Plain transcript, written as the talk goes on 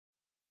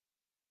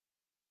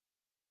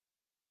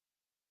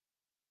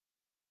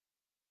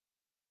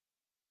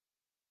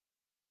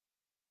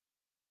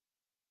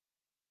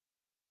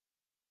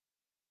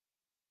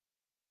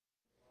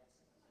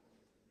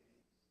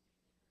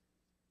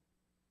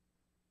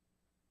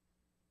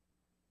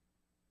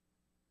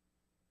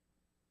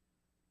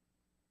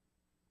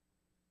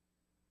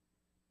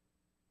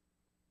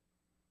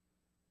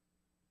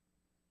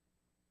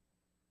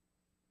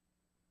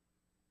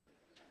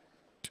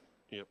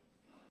Yep.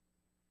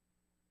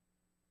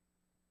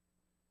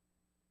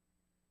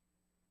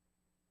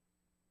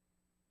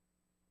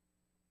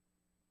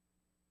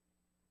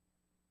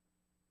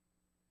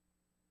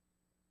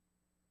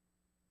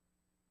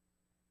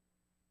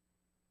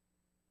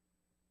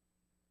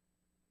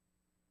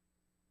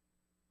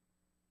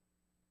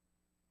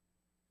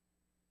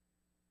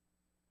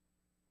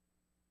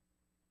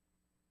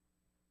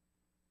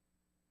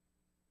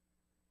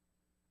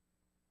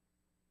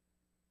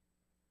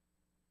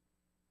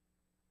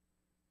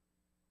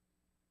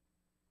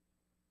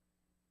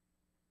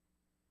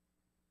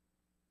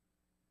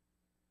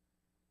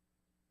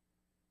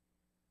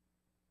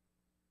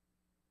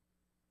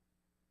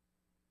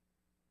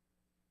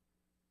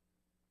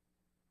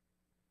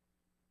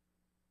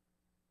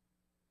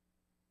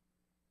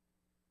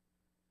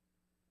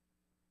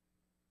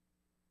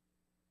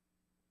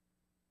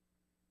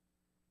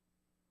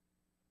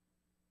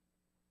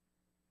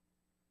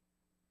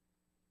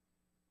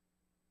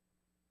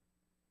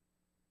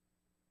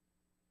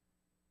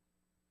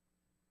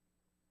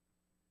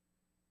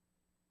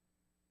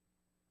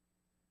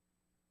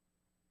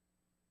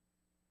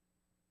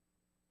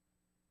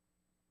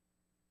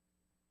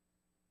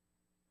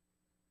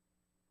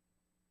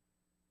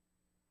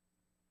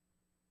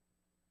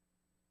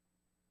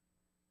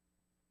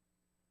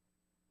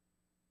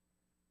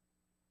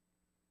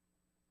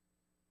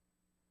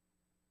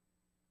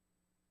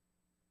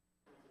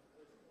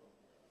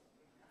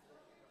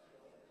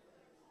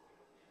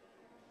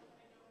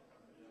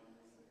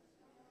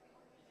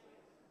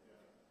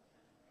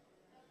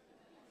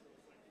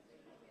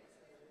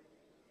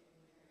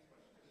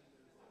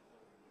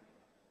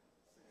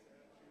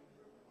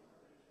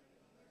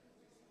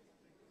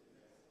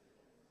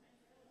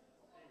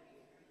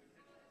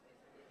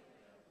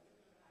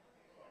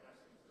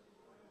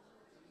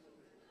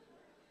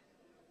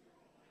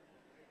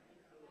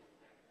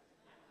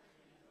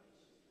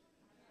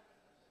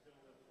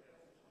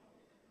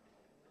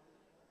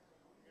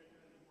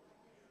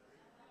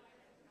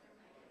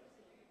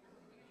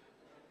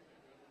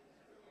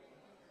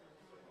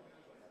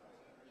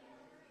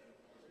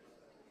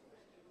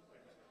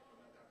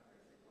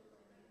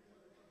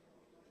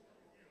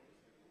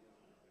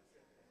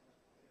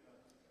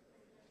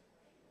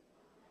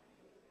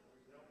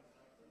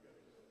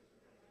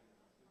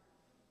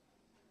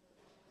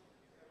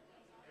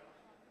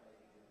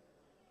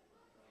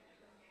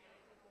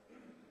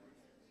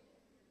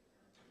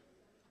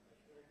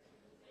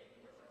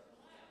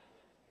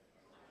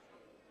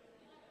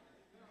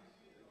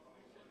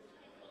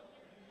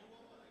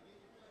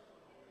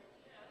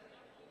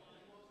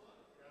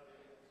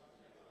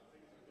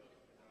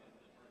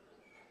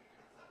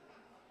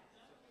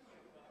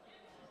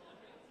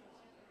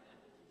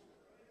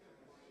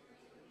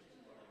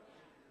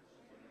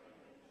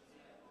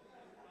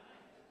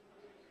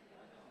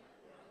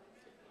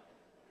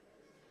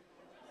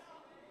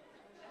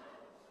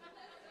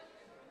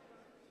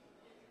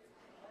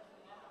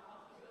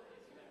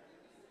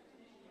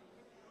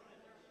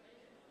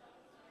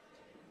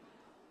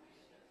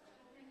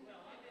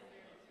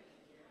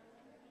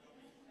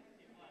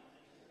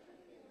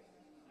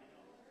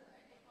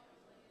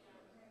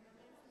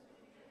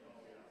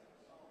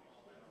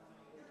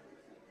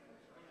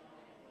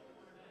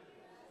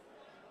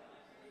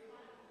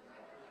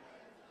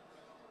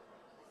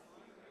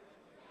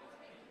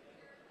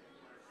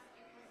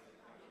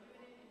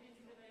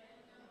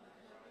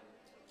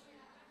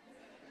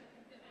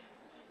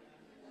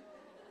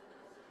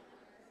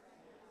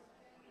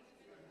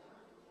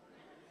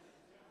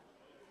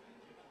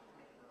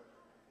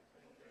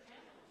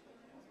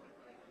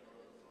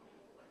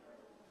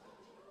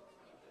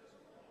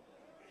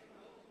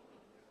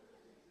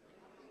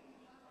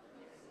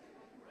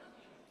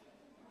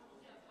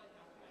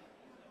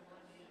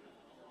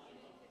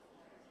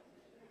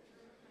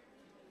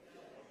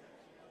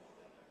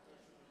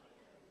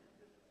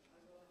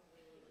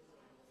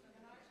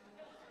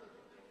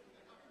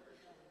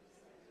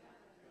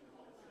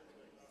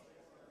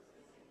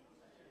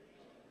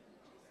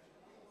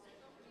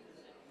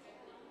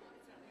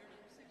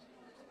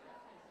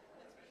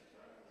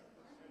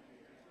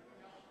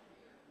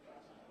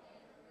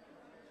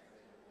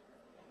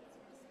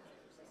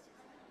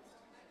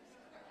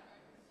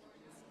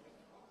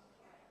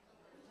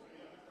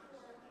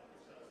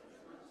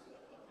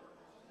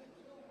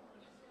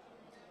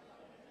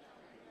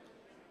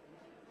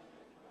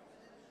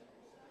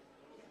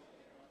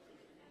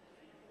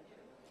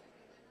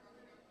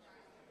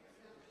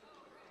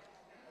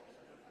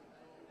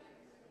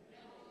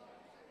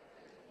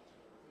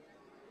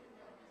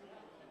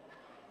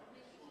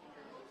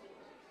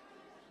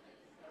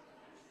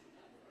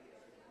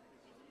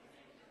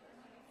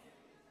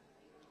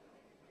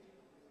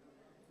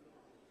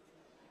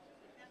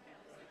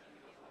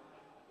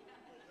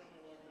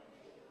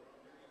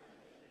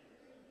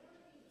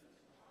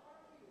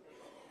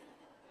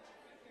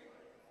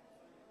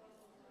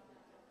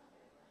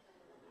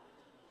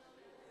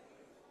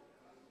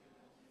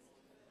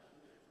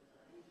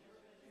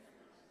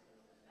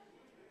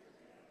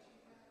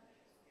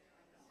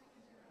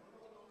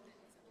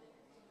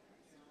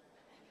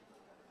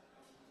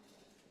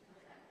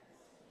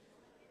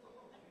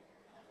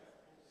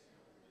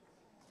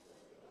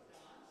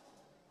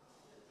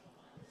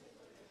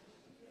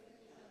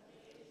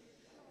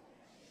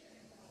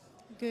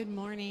 Good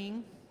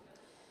morning.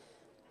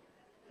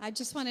 I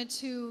just wanted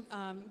to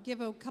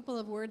give a couple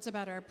of words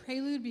about our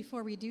prelude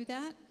before we do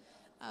that.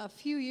 A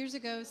few years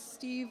ago,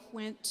 Steve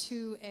went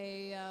to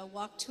a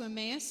walk to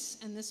Emmaus,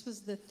 and this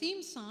was the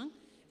theme song,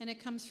 and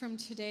it comes from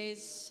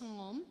today's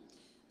psalm,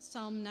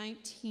 Psalm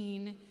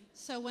 19.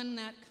 So when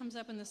that comes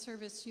up in the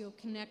service, you'll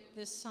connect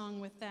this song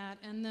with that.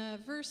 And the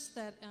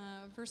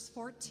verse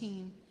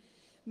 14,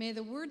 may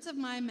the words of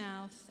my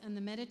mouth and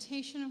the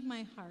meditation of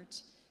my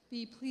heart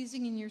be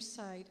pleasing in your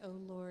sight, O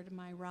Lord,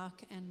 my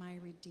rock and my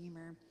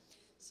redeemer.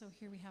 So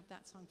here we have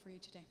that song for you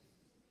today.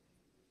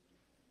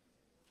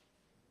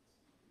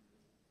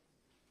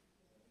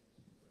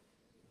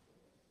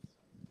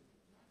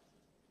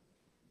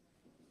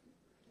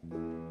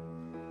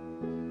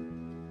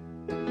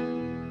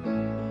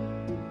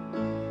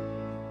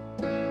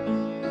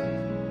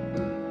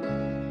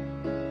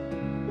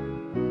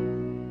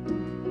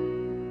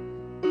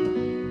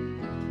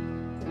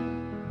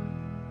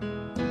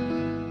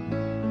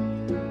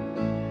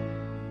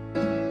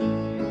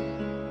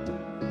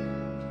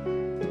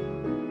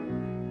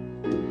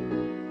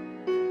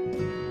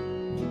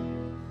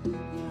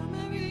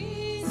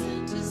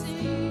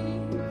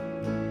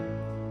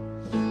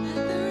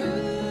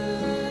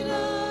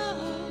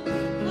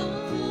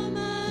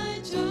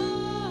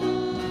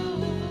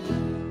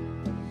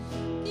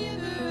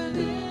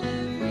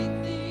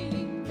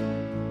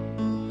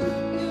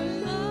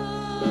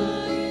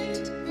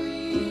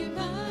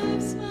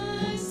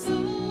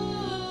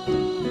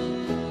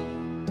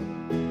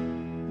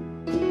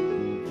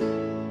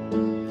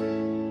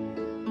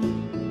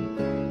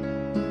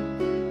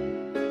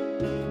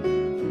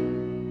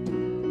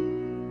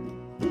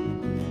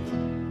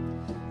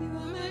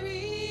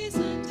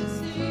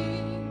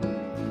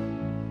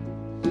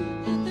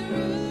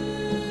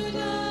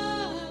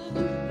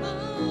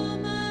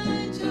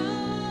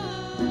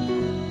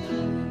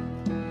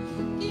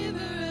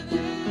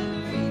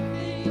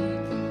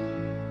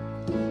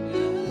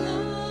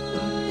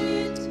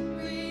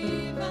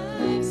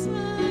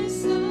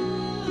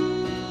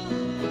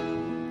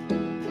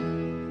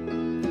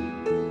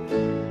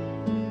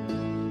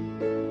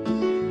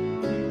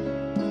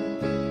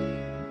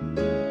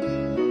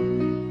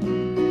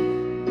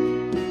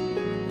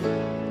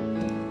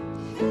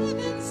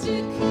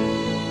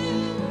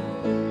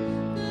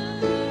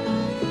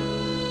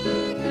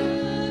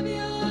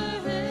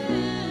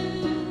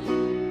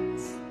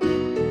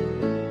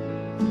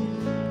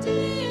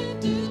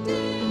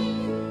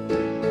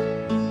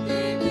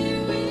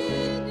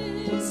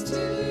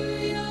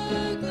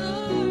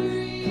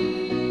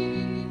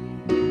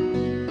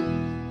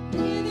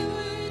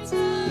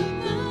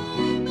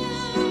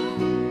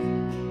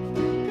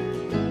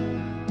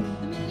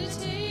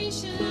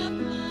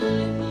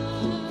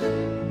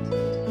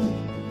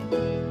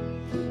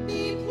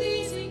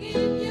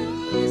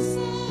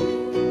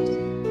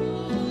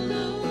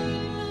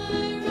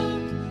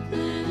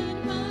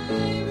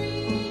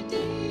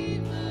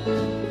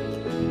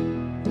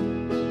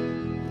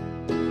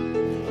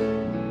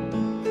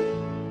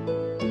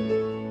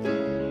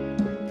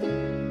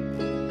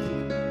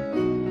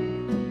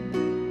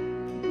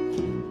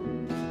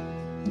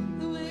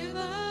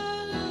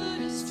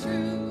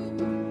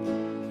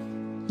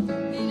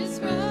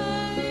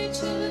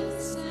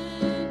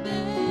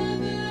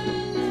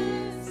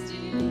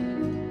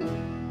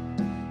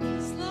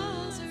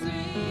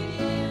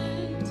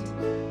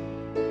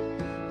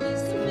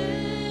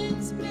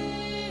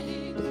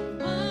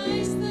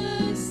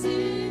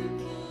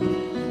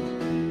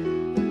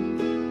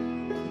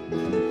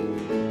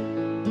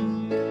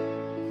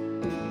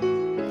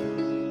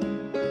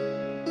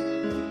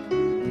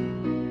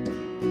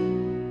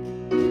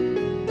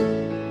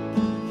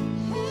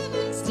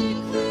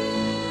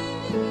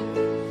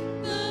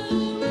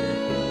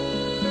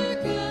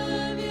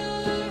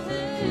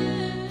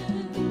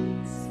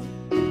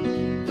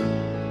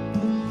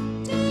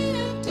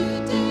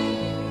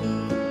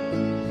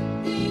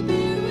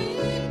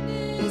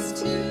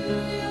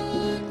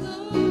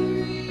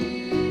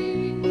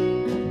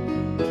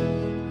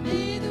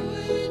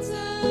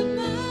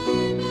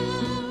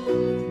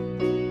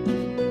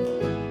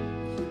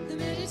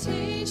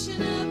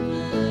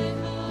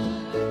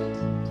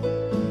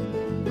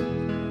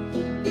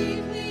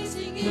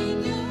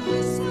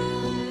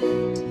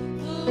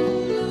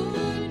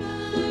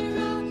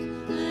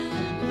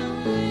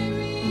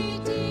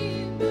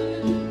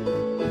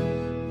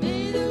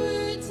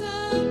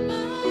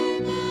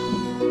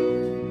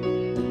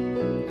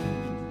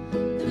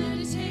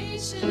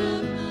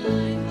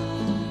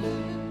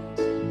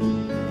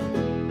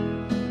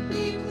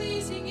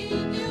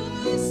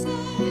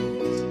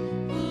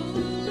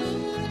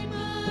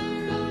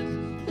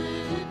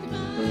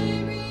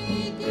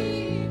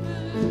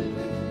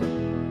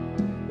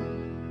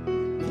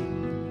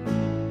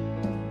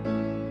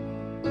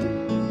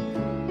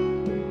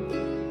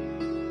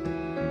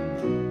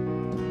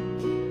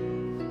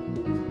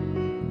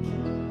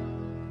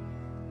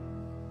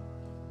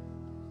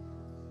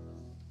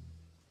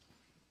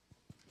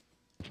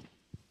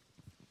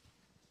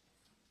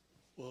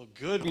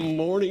 Good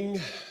morning,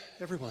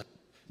 everyone.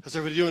 How's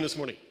everybody doing this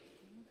morning?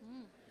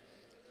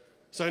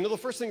 So I know the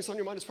first thing that's on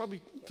your mind is probably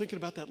thinking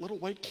about that little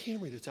white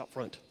Camry that's out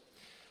front.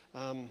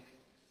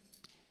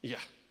 Yeah, it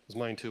was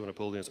mine too when I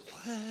pulled in. I was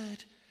like,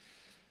 what?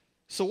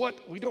 So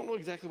we don't know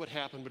exactly what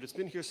happened, but it's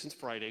been here since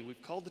Friday.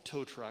 We've called the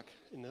tow truck,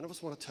 and none of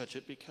us want to touch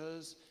it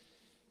because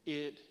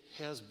it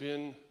has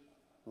been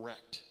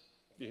wrecked,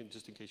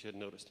 just in case you hadn't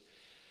noticed.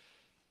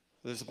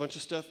 There's a bunch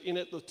of stuff in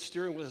it. The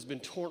steering wheel has been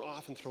torn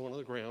off and thrown on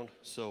the ground,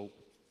 so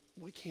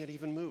we can't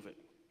even move it.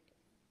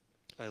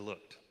 I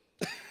looked.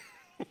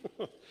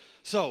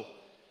 So,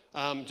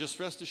 just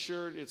rest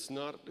assured, it's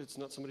not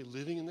somebody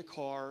living in the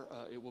car.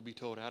 It will be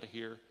towed out of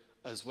here,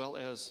 as well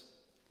as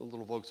the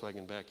little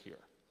Volkswagen back here.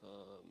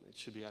 It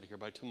should be out of here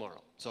by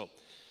tomorrow. So,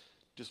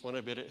 just want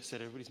to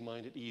set everybody's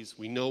mind at ease.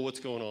 We know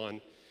what's going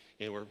on,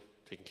 and we're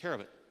taking care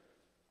of it.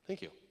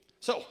 Thank you.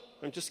 So,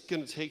 I'm just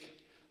going to take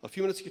a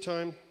few minutes of your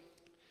time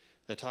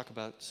and talk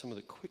about some of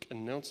the quick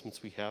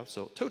announcements we have.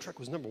 So, tow truck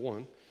was number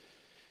one.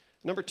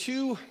 Number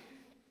two,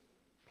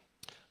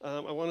 I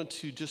wanted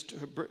to just,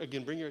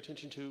 again, bring your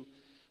attention to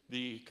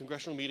the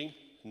congressional meeting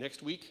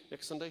next week,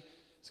 next Sunday.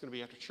 It's going to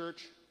be after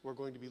church. We're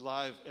going to be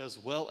live as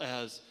well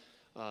as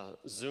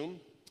Zoom,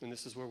 and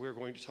this is where we're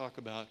going to talk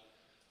about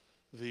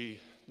the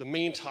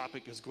main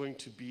topic is going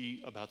to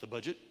be about the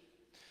budget.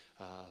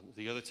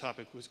 The other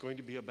topic was going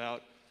to be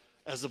about,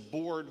 as a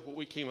board, what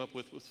we came up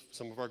with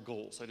some of our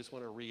goals. I just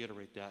want to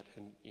reiterate that.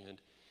 And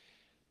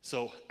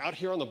so out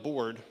here on the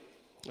board,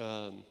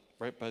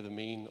 right by the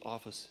main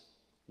office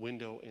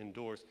window and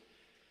doors,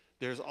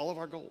 there's all of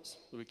our goals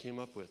that we came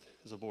up with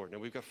as a board. Now,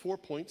 we've got 4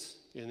 points,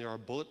 and there are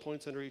bullet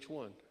points under each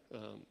one.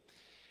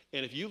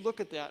 And if you look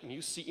at that and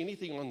you see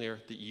anything on there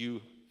that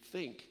you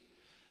think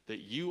that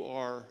you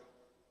are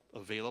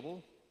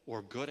available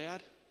or good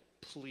at,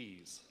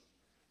 please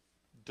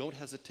don't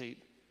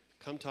hesitate.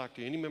 Come talk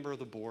to any member of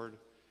the board,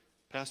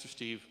 Pastor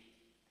Steve,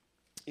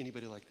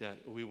 anybody like that.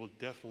 We will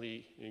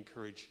definitely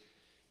encourage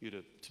you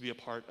to be a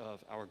part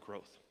of our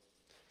growth.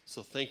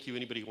 So thank you,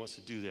 anybody who wants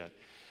to do that.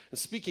 And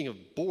speaking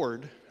of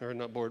board, or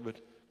not board, but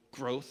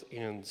growth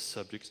and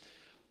subjects,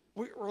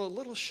 we're a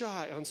little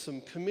shy on some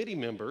committee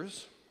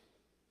members.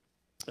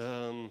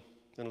 And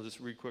I'll just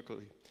read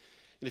quickly.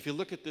 And if you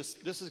look at this,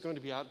 this is going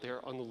to be out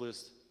there on the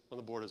list on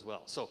the board as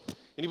well. So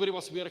anybody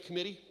wants to be on a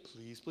committee,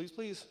 please, please,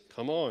 please,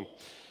 come on.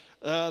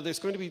 There's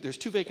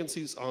 2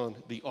 vacancies on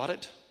the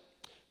audit.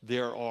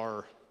 There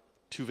are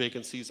 2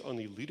 vacancies on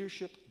the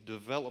leadership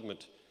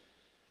development.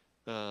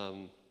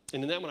 And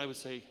in that one, I would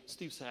say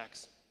Steve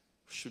Sachs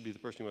should be the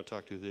person you want to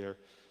talk to there.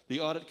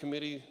 The audit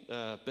committee,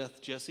 Beth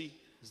Jesse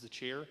is the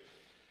chair.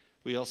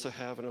 We also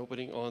have an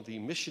opening on the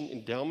mission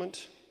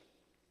endowment.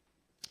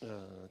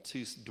 It's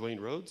Dwayne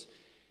Rhodes.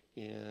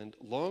 And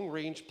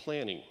long-range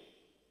planning.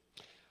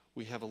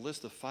 We have a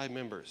list of 5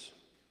 members.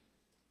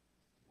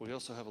 We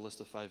also have a list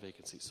of 5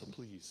 vacancies, so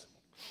please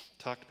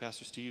talk to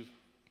Pastor Steve,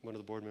 one of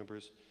the board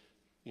members.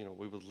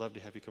 We would love to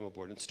have you come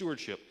aboard. And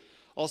stewardship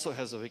also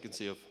has a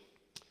vacancy of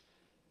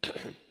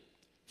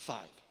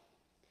 5.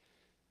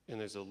 And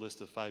there's a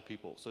list of 5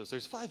 people. So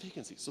there's 5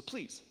 vacancies. So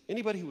please,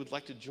 anybody who would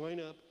like to join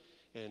up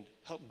and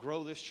help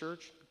grow this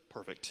church,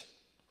 perfect.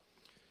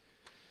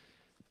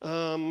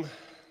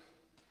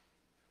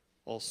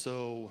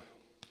 Also,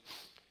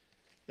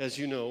 as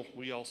you know,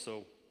 we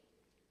also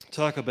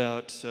talk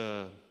about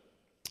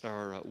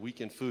our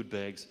weekend food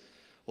bags.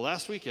 Well,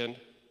 last weekend,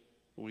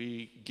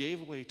 we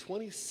gave away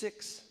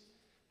 26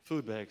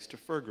 food bags to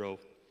Fir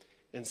Grove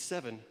and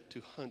 7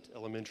 to Hunt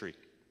Elementary.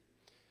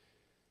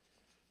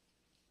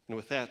 And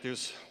with that,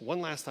 there's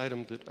one last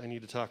item that I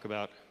need to talk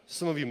about.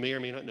 Some of you may or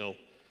may not know.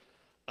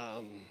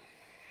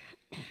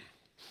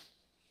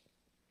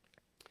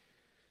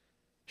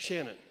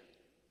 Shannon.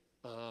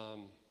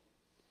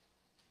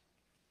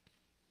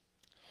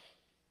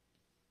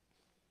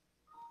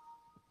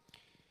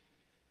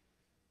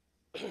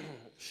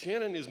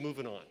 Shannon is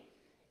moving on.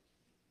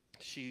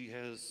 She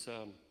has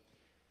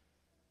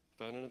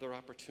found another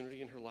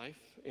opportunity in her life,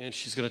 and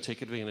she's going to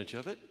take advantage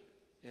of it.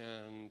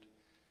 And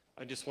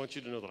I just want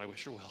you to know that I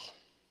wish her well.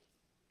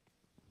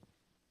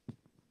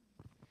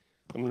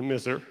 I'm going to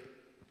miss her.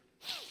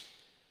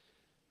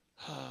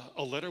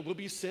 A letter will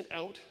be sent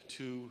out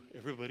to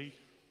everybody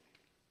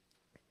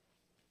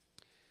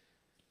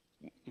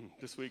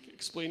this week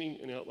explaining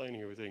and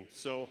outlining everything.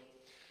 So,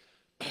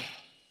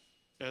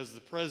 as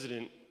the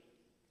president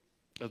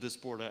of this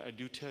board, I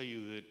do tell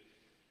you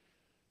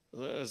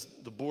that as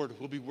the board,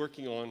 we'll be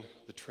working on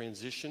the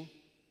transition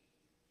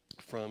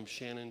from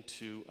Shannon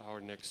to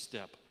our next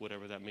step,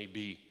 whatever that may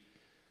be.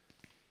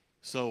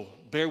 So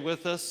bear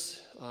with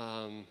us.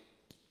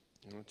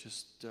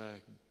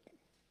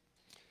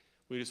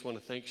 We just want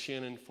to thank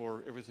Shannon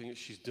for everything that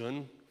she's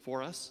done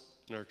for us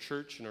in our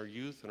church and our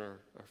youth and our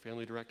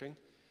family directing.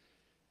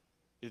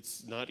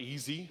 It's not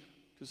easy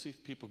to see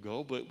people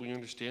go, but we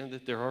understand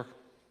that there are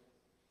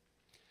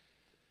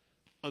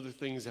other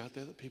things out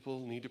there that people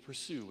need to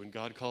pursue. When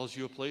God calls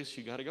you a place,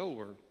 you got to go,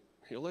 or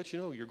He'll let you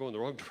know you're going the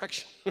wrong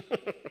direction.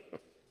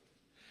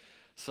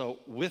 So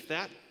with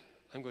that,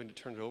 I'm going to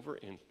turn it over,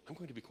 and I'm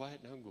going to be quiet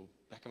now and go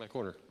back in my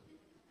corner.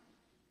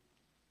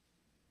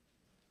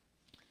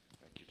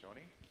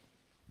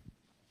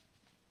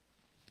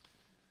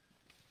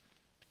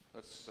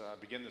 Let's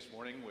begin this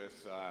morning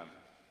with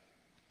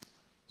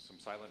some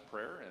silent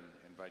prayer and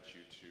invite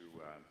you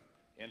to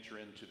enter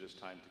into this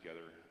time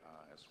together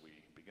as we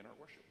begin our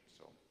worship.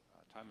 So,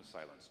 time of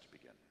silence to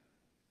begin.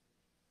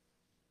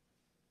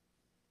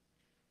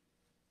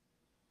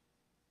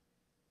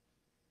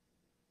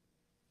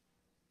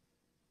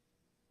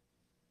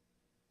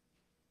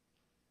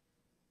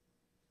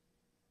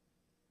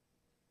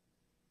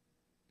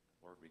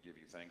 Lord, we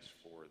give you thanks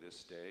for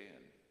this day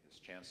and this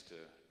chance to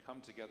come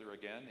together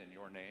again in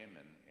your name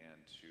and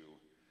to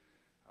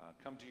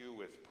come to you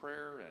with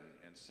prayer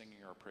and singing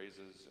our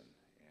praises and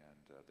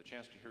the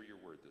chance to hear your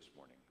word this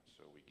morning.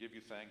 So we give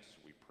you thanks.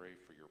 We pray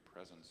for your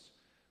presence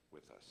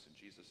with us. In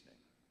Jesus'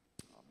 name,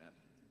 amen.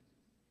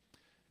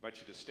 I invite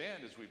you to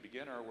stand as we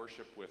begin our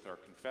worship with our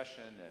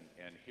confession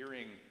and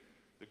hearing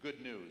the good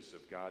news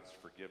of God's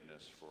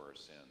forgiveness for our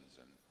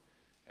sins. And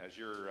as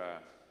you're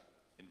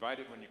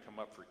invited when you come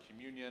up for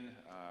communion,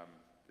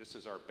 this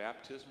is our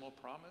baptismal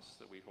promise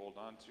that we hold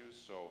on to.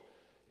 So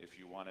if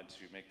you wanted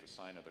to make the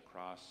sign of the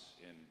cross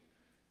in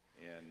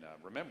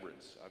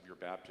remembrance of your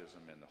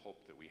baptism and the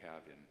hope that we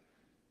have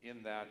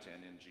in that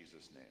and in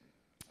Jesus' name,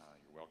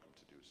 you're welcome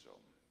to do so.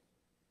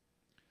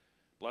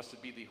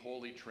 Blessed be the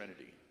Holy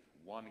Trinity,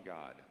 one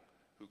God,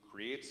 who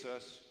creates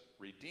us,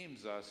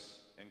 redeems us,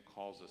 and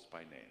calls us by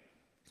name.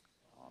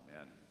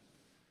 Amen.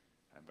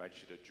 I invite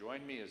you to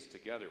join me as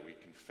together we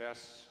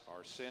confess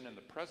our sin in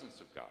the presence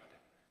of God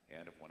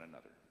and of one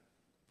another.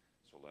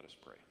 So let us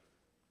pray.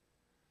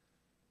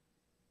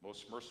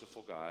 Most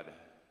merciful God,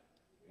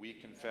 we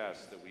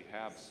confess that we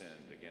have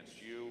sinned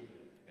against you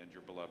and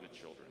your beloved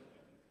children.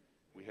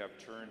 We have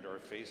turned our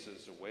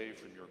faces away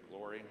from your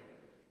glory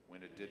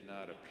when it did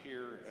not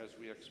appear as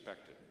we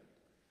expected.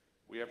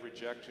 We have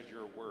rejected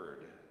your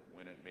word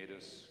when it made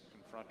us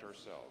confront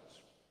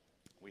ourselves.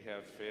 We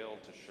have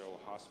failed to show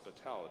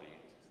hospitality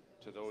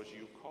to those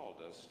you called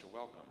us to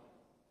welcome.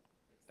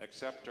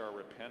 Accept our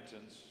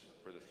repentance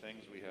for the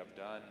things we have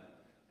done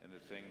and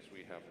the things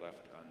we have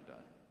left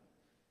undone.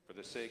 For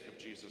the sake of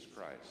Jesus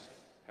Christ,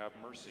 have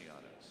mercy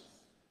on us.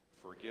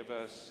 Forgive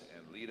us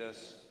and lead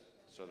us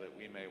so that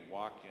we may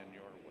walk in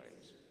your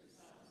ways,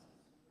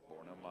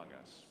 born among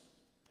us,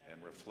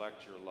 and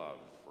reflect your love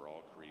for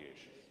all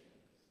creation.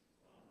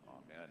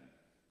 Amen.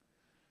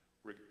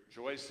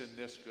 Rejoice in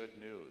this good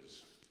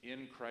news.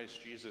 In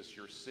Christ Jesus,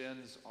 your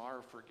sins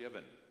are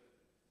forgiven.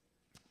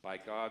 By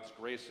God's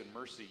grace and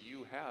mercy,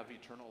 you have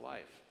eternal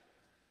life.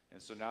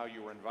 And so now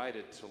you are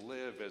invited to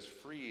live as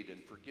freed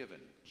and forgiven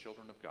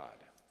children of God.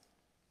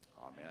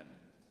 Amen.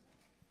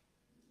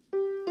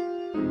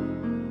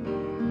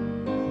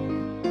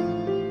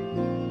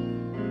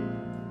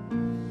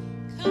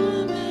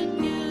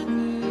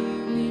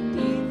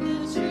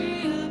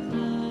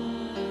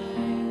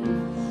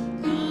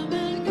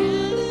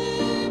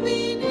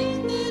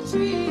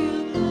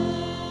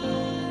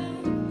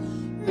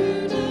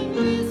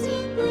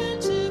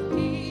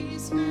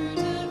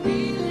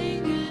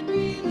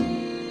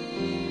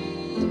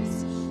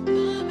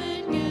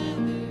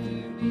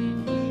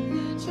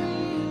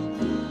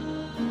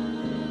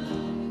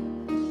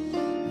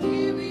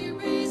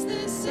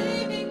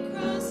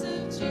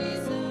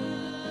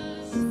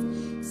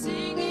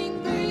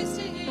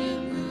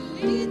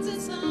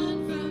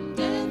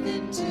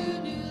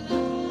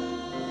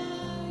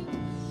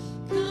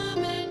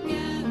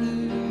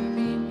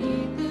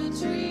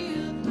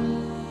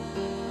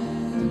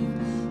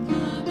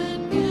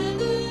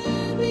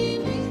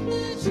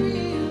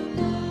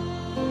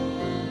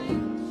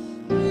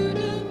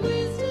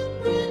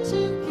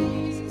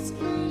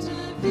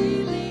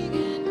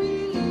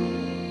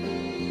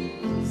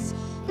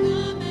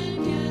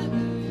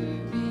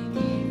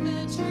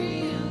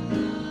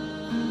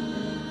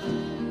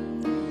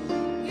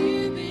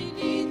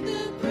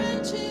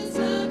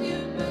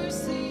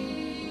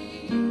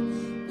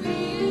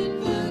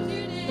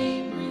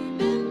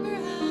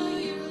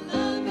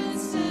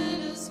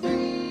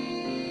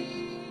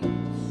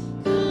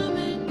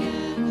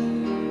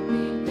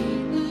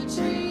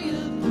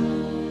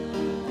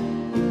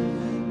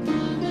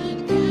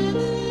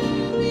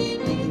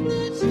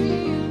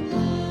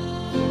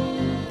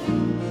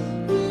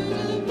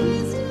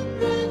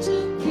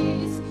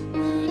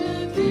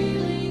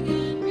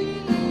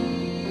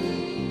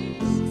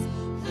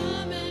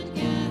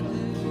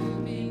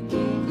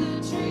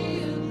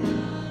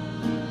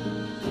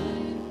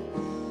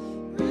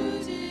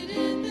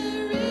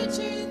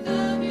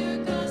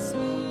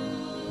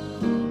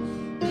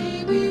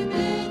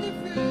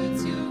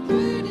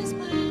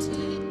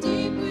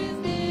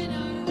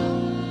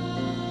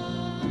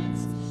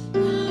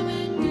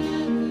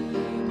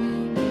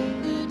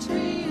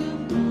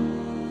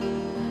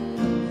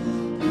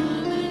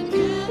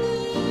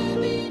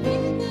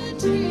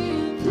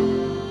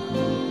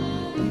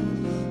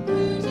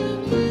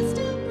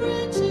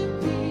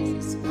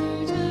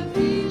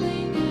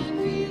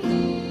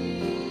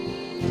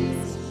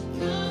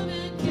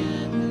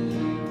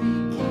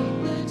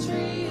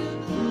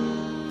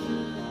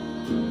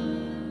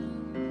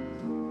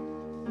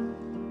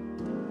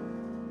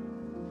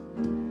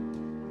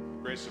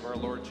 grace of our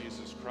Lord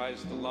Jesus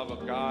Christ, the love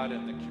of God,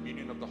 and the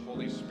communion of the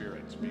Holy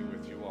Spirit be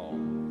with you all.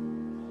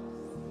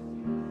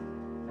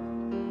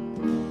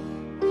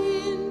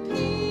 In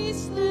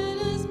peace, let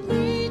us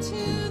pray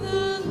to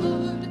the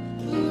Lord.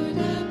 Lord,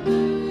 have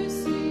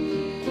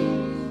mercy.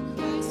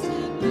 Christ,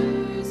 have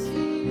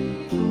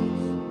mercy.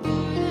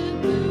 Lord,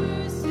 have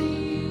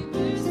mercy.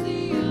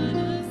 Mercy on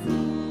us.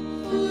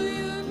 For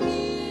your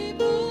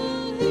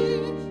people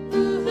here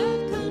who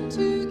have come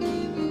to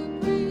give you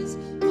praise,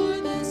 for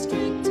the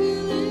strength to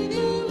live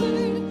your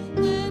word,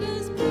 let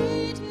us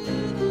pray to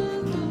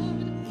the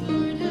Lord.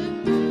 Lord,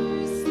 have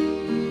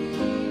mercy.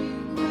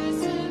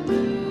 Christ, have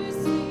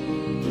mercy.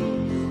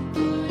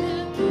 Lord,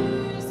 have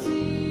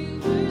mercy.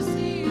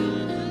 Mercy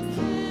on us.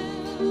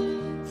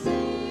 Help,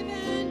 save,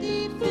 and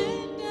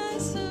defend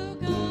us, O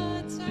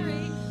God.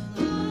 Sorry.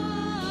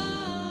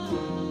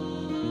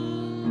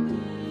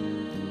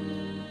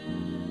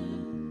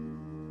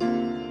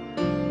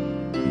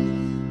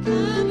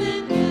 Come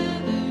and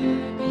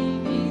gather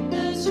beneath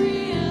the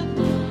tree of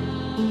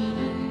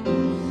life.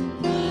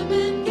 Come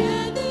and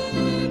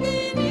gather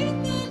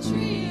beneath the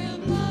tree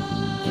of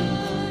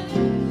life.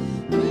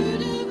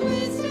 Root of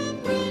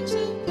wisdom, branch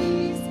of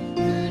peace,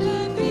 root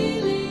of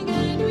healing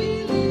and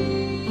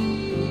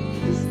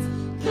release.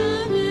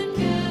 Come and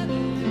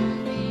gather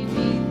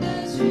beneath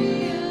the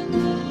tree of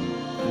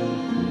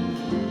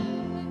life.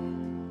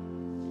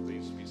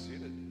 Please be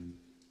seated.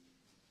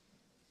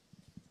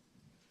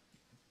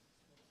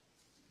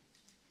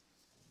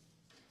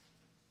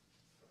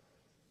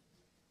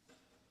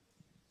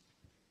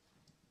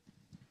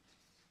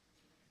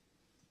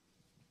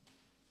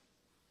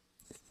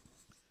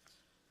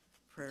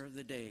 Prayer of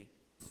the day.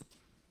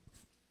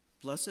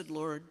 Blessed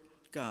Lord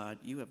God,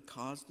 you have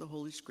caused the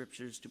Holy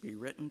Scriptures to be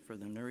written for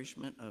the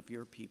nourishment of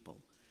your people.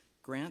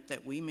 Grant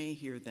that we may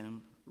hear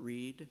them,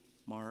 read,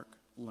 mark,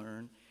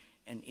 learn,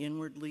 and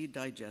inwardly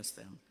digest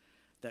them,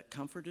 that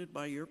comforted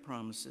by your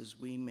promises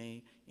we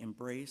may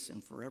embrace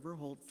and forever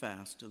hold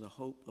fast to the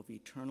hope of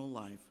eternal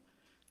life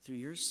through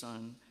your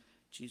Son,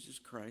 Jesus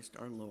Christ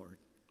our Lord.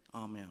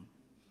 Amen.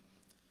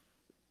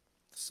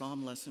 The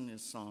psalm lesson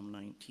is Psalm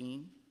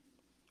 19.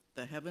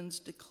 The heavens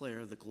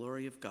declare the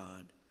glory of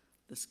God.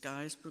 The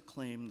skies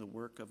proclaim the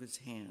work of his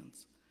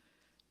hands.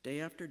 Day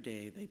after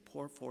day they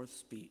pour forth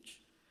speech.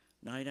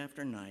 Night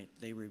after night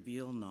they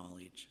reveal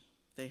knowledge.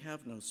 They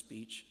have no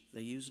speech.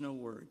 They use no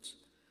words.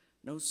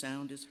 No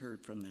sound is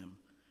heard from them.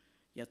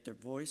 Yet their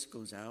voice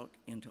goes out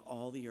into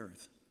all the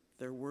earth,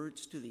 their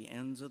words to the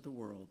ends of the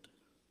world.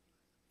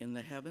 In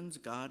the heavens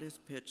God has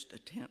pitched a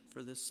tent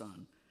for the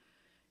sun.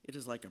 It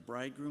is like a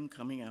bridegroom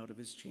coming out of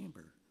his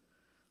chamber,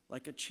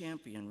 like a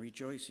champion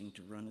rejoicing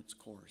to run its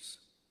course.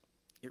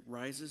 It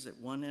rises at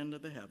one end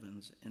of the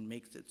heavens and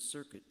makes its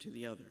circuit to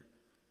the other.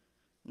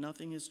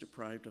 Nothing is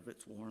deprived of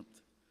its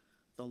warmth.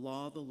 The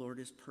law of the Lord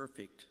is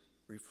perfect,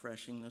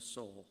 refreshing the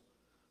soul.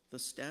 The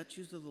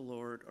statutes of the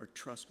Lord are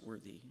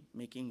trustworthy,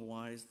 making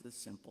wise the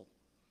simple.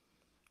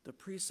 The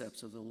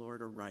precepts of the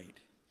Lord are right,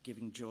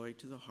 giving joy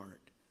to the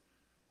heart.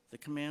 The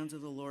commands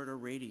of the Lord are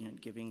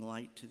radiant, giving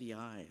light to the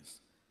eyes.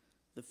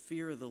 The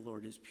fear of the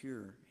Lord is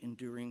pure,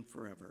 enduring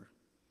forever.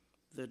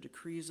 The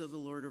decrees of the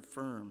Lord are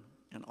firm,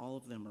 and all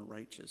of them are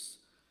righteous.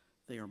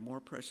 They are more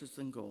precious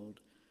than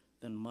gold,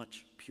 than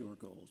much pure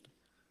gold.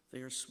 They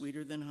are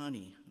sweeter than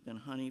honey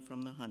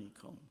from the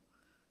honeycomb.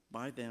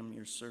 By them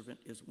your servant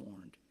is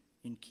warned.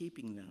 In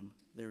keeping them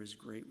there is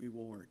great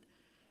reward.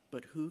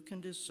 But who can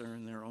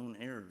discern their own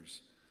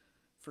errors?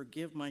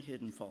 Forgive my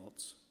hidden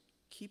faults.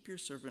 Keep your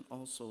servant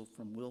also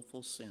from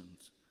willful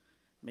sins.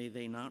 May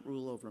they not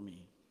rule over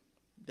me.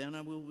 Then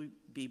I will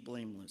be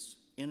blameless,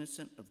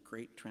 innocent of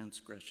great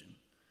transgression.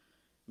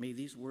 May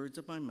these words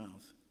of my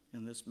mouth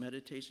and this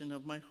meditation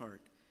of my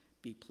heart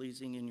be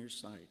pleasing in your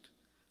sight,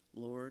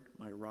 Lord,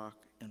 my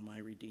rock and my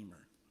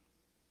redeemer.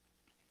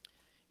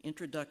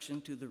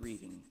 Introduction to the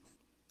reading.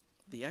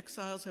 The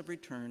exiles have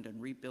returned and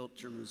rebuilt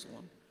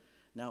Jerusalem.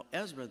 Now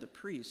Ezra the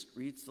priest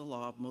reads the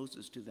law of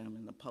Moses to them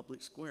in the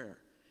public square.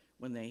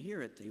 When they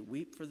hear it, they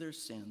weep for their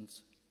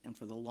sins and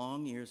for the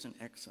long years in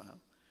exile.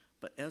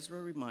 But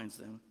Ezra reminds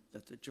them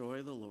that the joy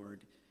of the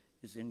Lord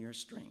is in your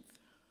strength.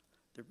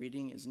 The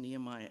reading is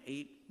Nehemiah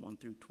 8, 1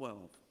 through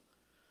 12.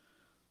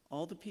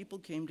 All the people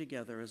came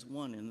together as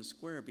one in the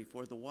square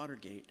before the water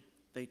gate.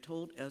 They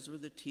told Ezra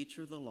the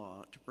teacher of the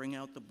law to bring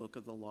out the book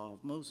of the law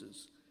of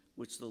Moses,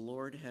 which the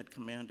Lord had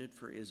commanded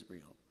for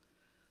Israel.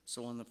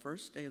 So on the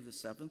first day of the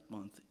 7th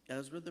month,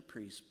 Ezra the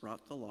priest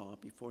brought the law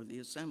before the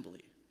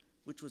assembly,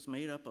 which was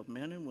made up of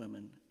men and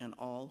women and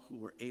all who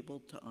were able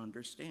to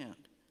understand.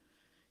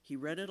 He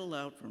read it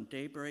aloud from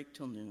daybreak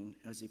till noon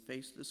as he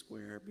faced the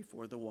square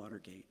before the water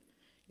gate,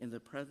 in the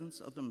presence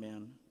of the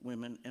men,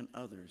 women, and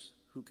others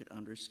who could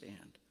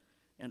understand.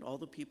 And all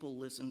the people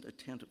listened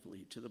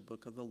attentively to the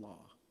book of the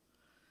law.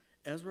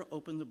 Ezra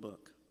opened the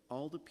book.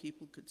 All the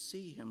people could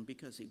see him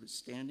because he was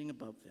standing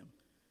above them.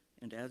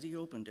 And as he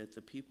opened it,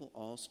 the people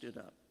all stood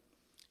up.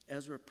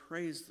 Ezra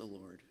praised the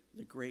Lord,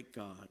 the great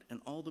God,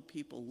 and all the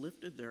people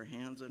lifted their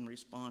hands and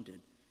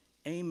responded,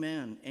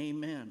 Amen,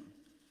 amen.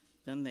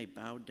 Then they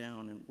bowed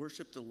down and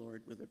worshiped the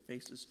Lord with their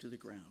faces to the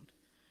ground.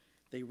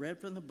 They read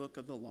from the book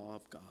of the law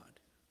of God,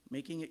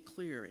 making it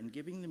clear and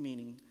giving the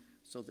meaning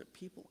so that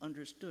people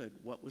understood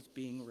what was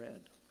being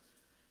read.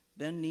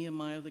 Then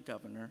Nehemiah the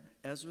governor,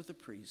 Ezra the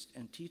priest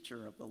and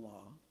teacher of the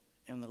law,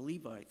 and the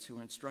Levites who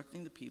were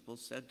instructing the people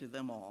said to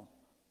them all,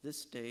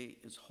 "This day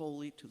is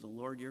holy to the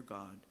Lord your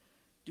God.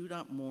 Do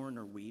not mourn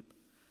or weep,"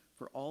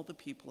 for all the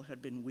people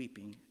had been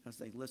weeping as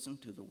they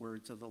listened to the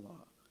words of the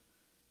law.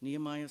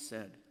 Nehemiah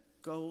said,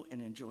 "Go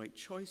and enjoy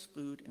choice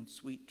food and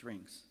sweet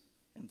drinks,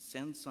 and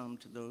send some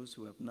to those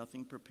who have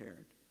nothing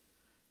prepared.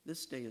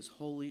 This day is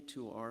holy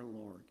to our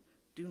Lord.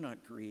 Do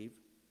not grieve,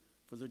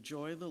 for the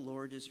joy of the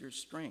Lord is your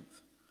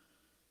strength."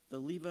 The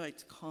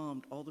Levites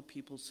calmed all the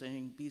people,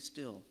 saying, "Be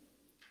still,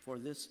 for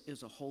this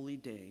is a holy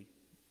day.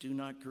 Do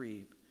not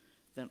grieve."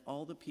 Then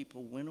all the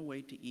people went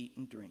away to eat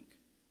and drink,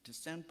 to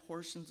send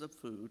portions of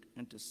food,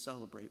 and to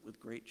celebrate with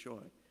great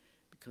joy,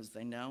 because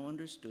they now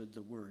understood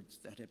the words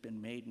that had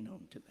been made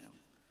known to them.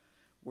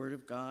 Word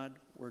of God,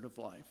 word of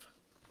life.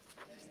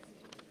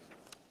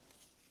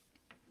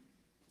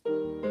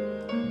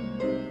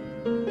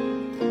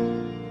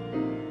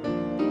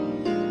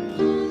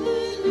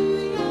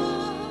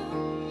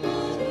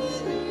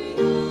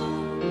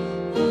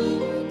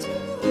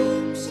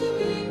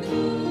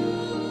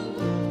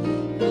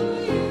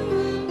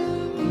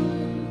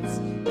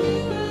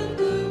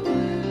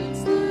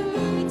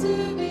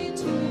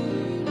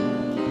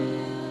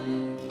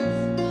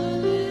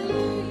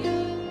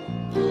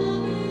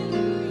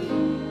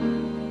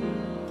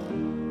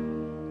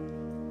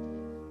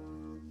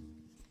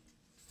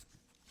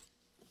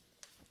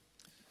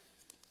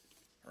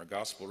 Our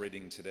gospel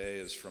reading today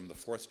is from the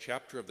 4th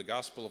chapter of the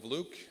Gospel of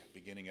Luke,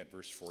 beginning at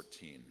verse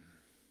 14.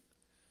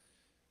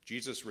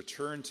 Jesus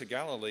returned to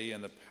Galilee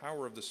in the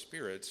power of the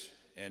Spirit,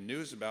 and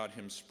news about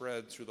him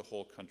spread through the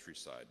whole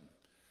countryside.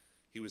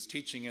 He was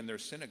teaching in their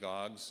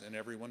synagogues, and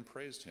everyone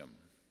praised him.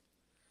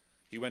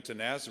 He went to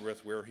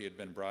Nazareth, where he had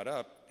been brought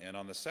up, and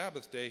on the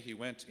Sabbath day he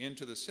went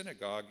into the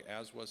synagogue,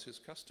 as was his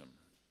custom.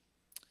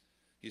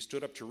 He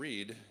stood up to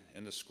read,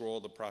 and the scroll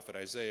of the prophet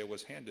Isaiah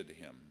was handed to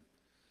him.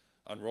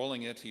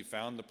 Unrolling it, he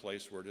found the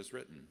place where it is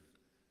written,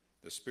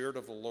 "The Spirit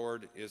of the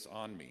Lord is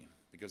on me,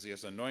 because he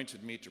has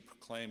anointed me to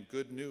proclaim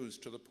good news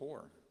to the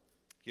poor.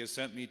 He has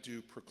sent me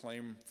to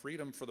proclaim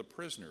freedom for the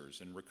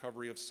prisoners and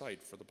recovery of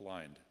sight for the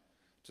blind,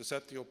 to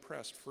set the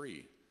oppressed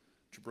free,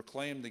 to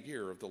proclaim the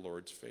year of the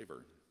Lord's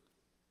favor."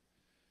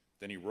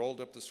 Then he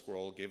rolled up the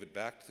scroll, gave it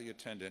back to the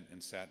attendant,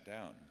 and sat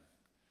down.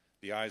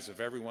 The eyes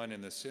of everyone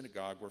in the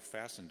synagogue were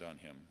fastened on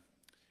him,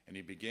 and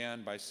he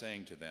began by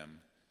saying to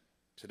them,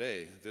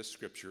 "Today, this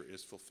scripture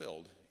is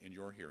fulfilled in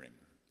your hearing."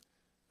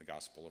 The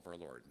gospel of our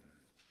Lord.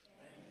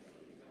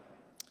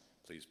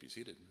 Please be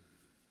seated.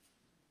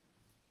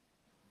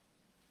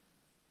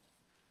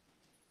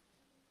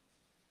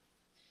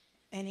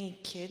 Any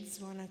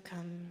kids want to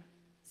come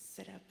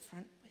sit up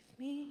front with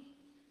me?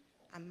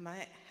 I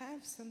might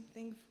have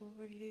something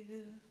for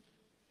you.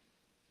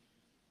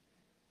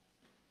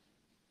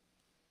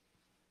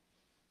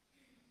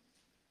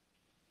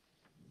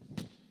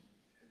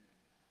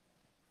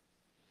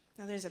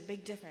 Now, there's a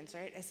big difference,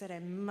 right? I said I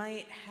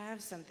might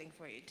have something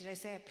for you. Did I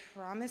say I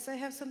promise I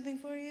have something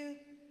for you?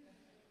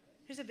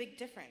 There's a big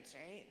difference,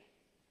 right?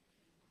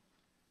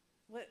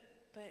 But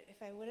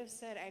if I would have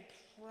said I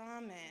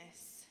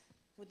promise,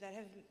 would that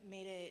have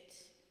made it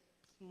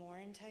more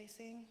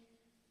enticing?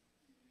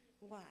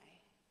 Why?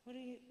 What do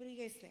you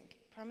guys think?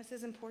 Promise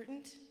is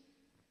important?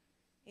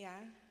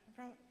 Yeah?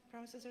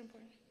 Promises are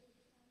important?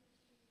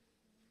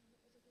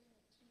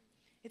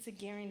 It's a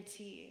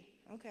guarantee.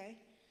 Okay.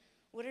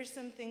 What are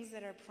some things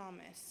that are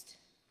promised?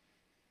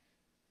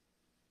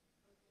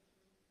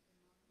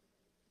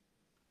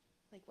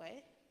 Like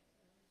what?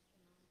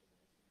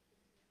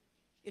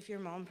 If your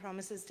mom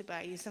promises to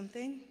buy you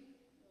something?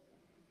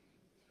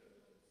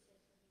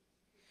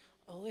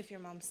 Oh, if your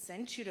mom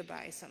sent you to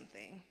buy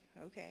something.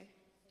 Okay.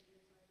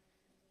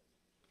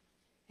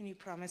 And you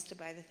promise to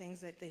buy the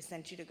things that they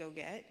sent you to go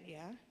get?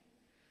 Yeah.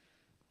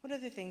 What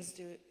other things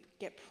do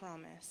get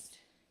promised?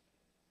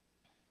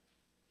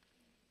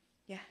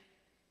 Yeah.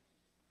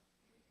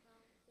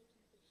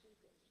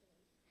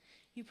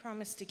 You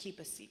promise to keep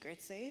a secret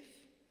safe?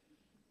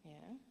 Yeah.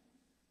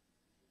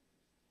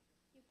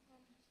 You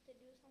promise to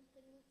do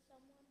something with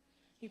someone?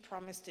 You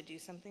promise to do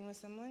something with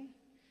someone?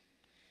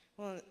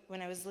 Well,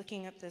 when I was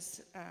looking up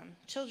this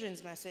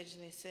children's message,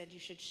 they said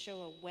you should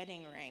show a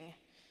wedding ring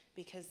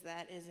because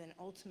that is an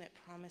ultimate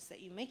promise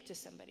that you make to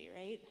somebody,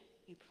 right?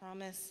 You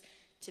promise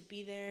to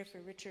be there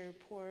for richer or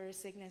poorer,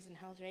 sickness and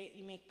health, right?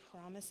 You make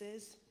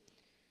promises.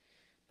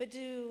 But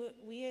do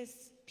we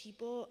as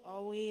people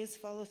always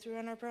follow through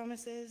on our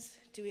promises?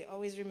 Do we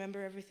always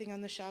remember everything on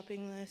the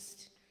shopping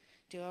list?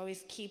 Do we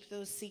always keep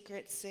those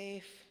secrets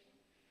safe?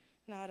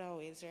 Not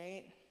always,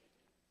 right?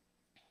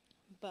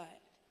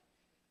 But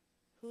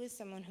who is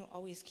someone who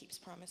always keeps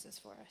promises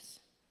for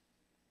us?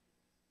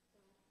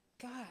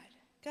 God.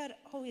 God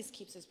always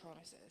keeps his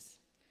promises.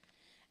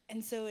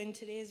 And so in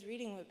today's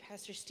reading, what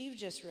Pastor Steve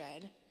just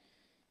read,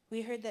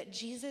 We heard that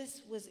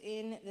Jesus was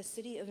in the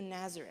city of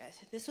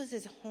Nazareth. This was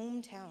his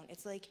hometown.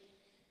 It's like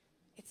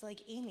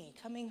Amy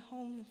coming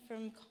home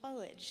from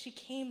college. She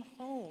came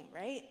home,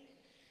 right?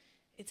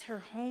 It's her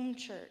home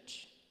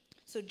church.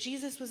 So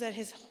Jesus was at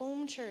his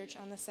home church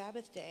on the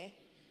Sabbath day,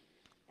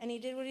 and he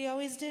did what he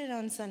always did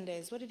on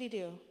Sundays. What did he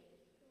do?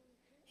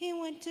 He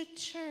went to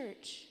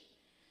church.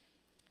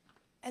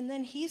 And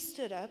then he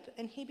stood up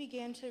and he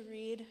began to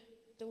read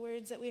the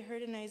words that we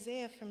heard in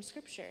Isaiah from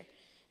Scripture.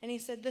 And he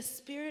said, "The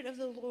Spirit of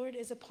the Lord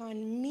is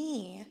upon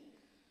me,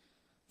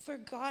 for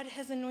God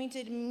has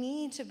anointed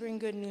me to bring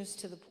good news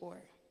to the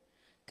poor.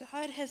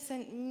 God has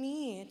sent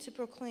me to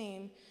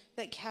proclaim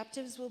that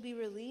captives will be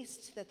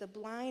released, that the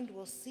blind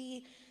will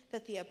see,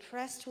 that the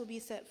oppressed will be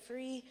set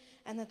free,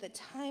 and that the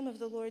time of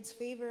the Lord's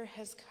favor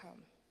has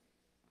come."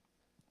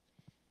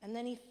 And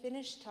then he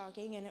finished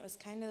talking, and it was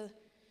kind of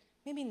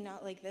maybe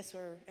not like this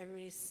where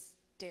everybody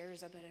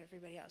stares up at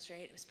everybody else,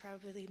 right? It was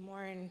probably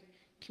more in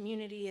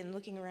community and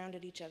looking around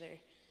at each other,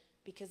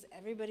 because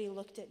everybody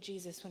looked at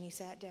Jesus when he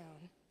sat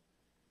down.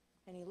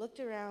 And he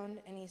looked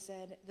around and he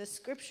said, "The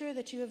scripture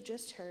that you have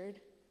just heard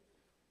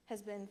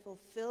has been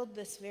fulfilled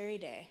this very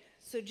day."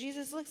 So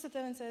Jesus looks at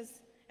them and says,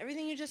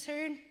 "Everything you just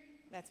heard,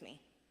 that's me.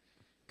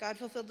 God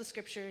fulfilled the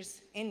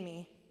scriptures in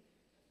me.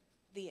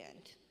 The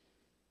end."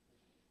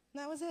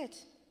 And that was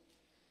it.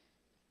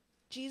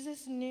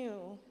 Jesus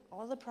knew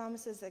all the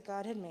promises that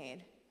God had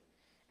made,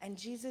 and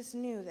Jesus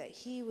knew that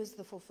he was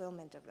the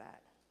fulfillment of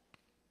that.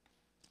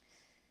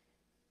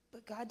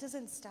 But God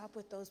doesn't stop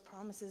with those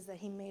promises that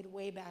he made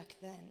way back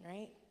then,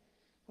 right?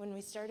 When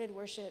we started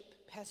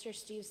worship, Pastor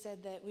Steve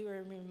said that we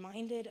were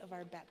reminded of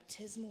our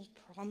baptismal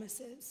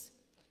promises.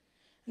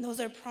 And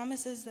those are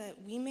promises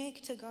that we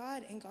make to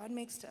God and God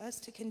makes to us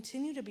to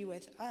continue to be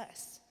with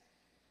us,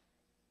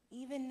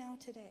 even now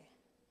today.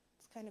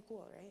 It's kind of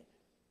cool, right?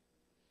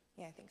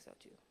 Yeah, I think so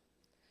too.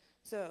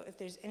 So if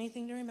there's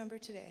anything to remember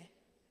today,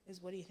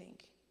 is what do you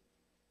think?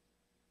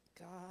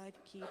 God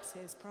keeps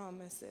his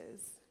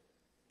promises.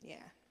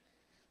 Yeah.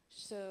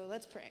 So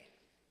let's pray.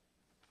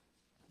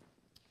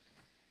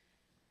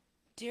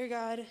 Dear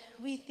God,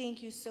 we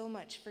thank you so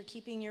much for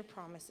keeping your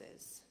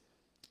promises.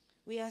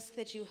 We ask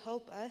that you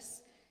help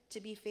us to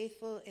be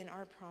faithful in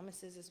our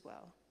promises as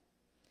well.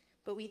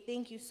 But we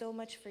thank you so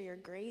much for your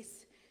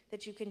grace,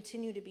 that you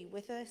continue to be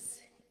with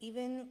us,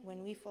 even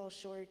when we fall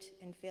short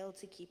and fail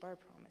to keep our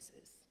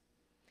promises.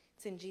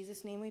 It's in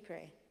Jesus' name we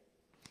pray.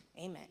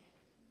 Amen.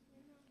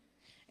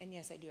 And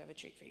yes, I do have a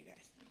treat for you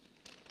guys.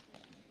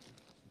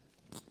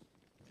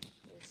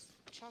 There's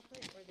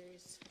chocolate or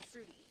there's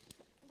fruity.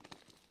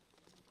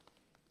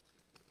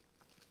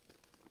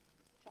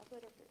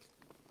 Chocolate or fruit?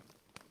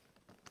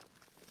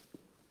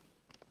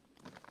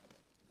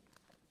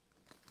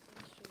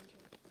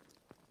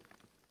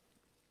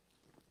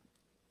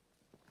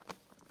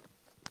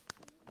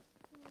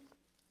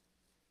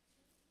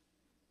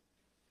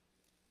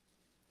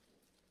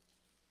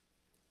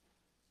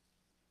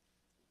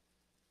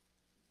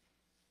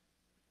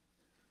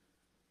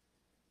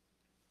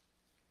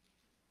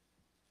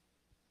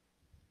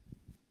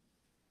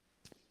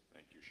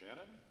 Thank you,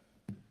 Shannon.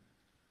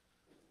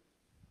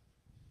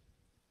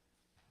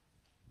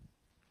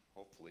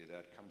 Hopefully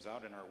that comes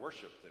out in our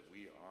worship, that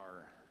we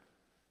are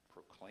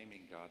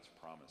proclaiming God's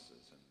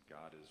promises, and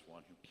God is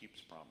one who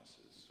keeps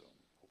promises. So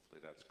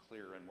hopefully that's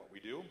clear in what we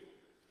do.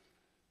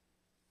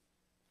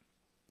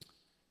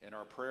 And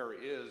our prayer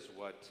is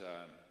what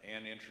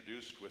Anne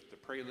introduced with the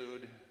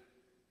prelude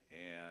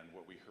and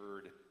what we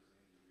heard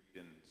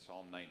in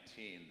Psalm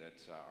 19, that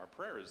our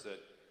prayer is that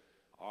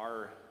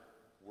our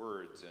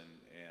words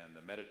and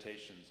the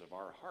meditations of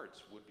our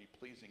hearts would be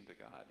pleasing to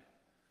God,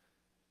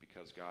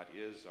 because God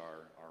is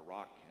our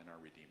rock and our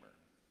Redeemer.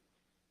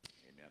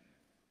 Amen.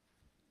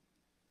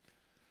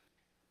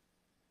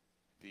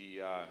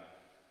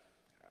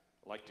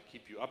 I'd like to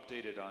keep you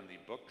updated on the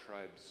Book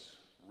Tribe's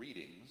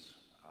readings.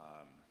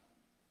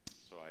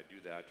 So I do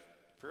that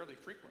fairly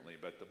frequently,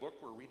 but the book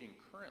we're reading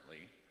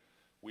currently,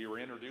 we were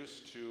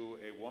introduced to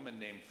a woman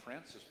named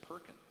Frances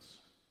Perkins,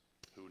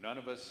 who none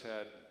of us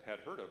had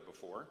heard of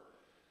before.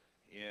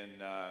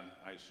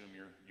 I assume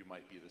you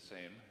might be the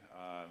same.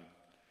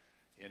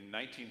 In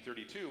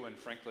 1932, when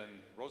Franklin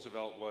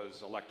Roosevelt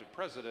was elected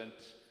president,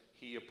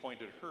 he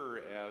appointed her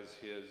as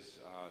his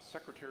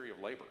Secretary of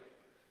Labor.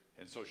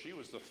 And so she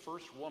was the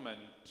first woman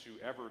to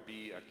ever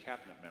be a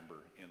cabinet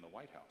member in the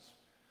White House.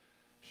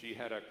 She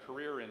had a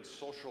career in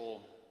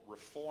social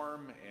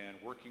reform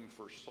and working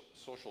for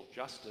social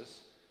justice,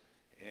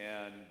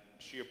 and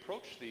she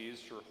approached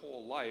these her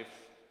whole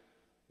life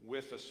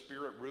with a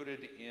spirit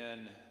rooted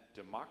in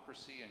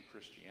democracy and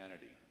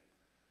Christianity.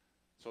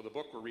 So the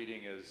book we're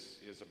reading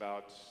is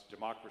about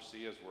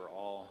democracy, as we're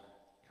all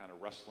kind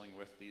of wrestling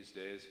with these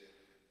days,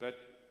 but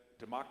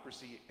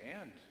democracy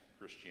and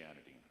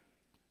Christianity.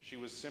 She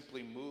was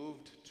simply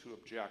moved to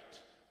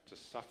object to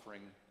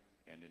suffering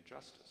and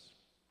injustice.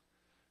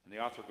 And the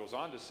author goes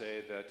on to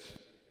say that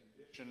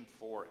conviction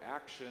for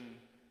action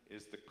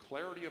is the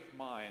clarity of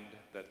mind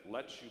that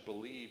lets you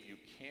believe you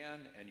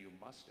can and you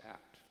must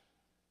act.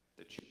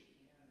 That you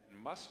can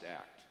and must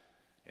act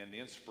and the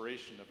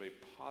inspiration of a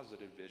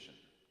positive vision.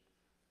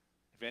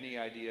 If any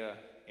idea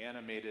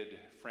animated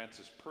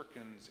Frances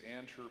Perkins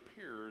and her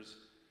peers,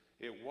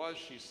 it was,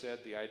 she said,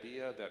 the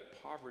idea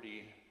that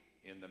poverty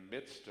in the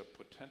midst of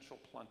potential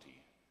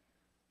plenty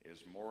is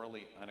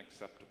morally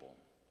unacceptable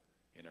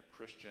in a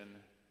Christian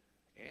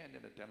and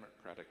in a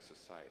democratic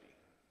society.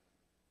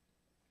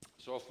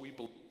 So if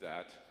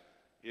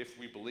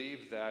we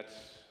believe that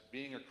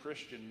being a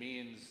Christian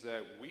means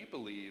that we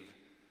believe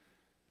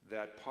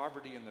that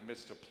poverty in the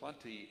midst of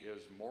plenty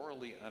is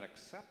morally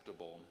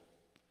unacceptable,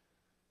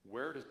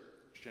 where does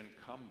a Christian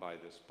come by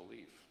this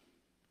belief?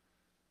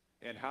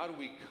 And how do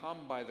we come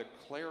by the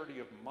clarity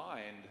of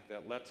mind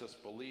that lets us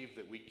believe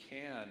that we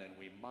can and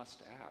we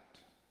must act?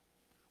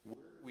 Where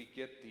do we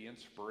get the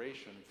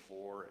inspiration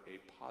for a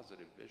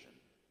positive vision?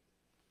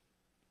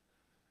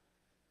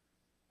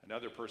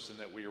 Another person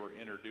that we were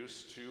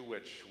introduced to,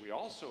 which we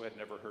also had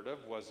never heard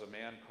of, was a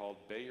man called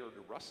Bayard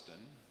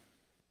Rustin.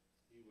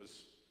 He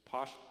was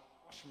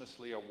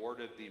posthumously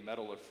awarded the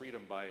Medal of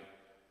Freedom by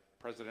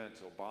President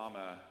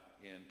Obama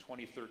in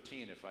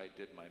 2013, if I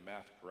did my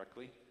math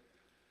correctly.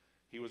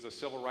 He was a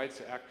civil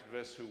rights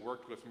activist who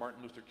worked with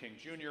Martin Luther King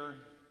Jr.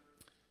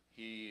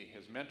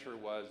 His mentor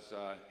was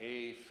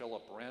A.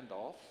 Philip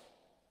Randolph.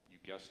 You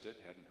guessed it,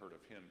 hadn't heard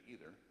of him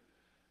either.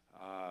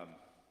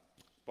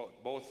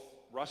 Both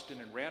Rustin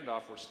and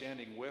Randolph were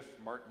standing with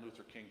Martin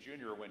Luther King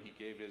Jr. when he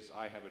gave his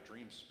I Have a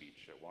Dream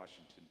speech at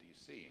Washington,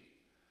 D.C.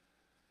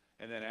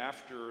 And then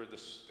after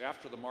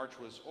the march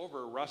was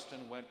over,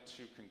 Rustin went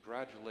to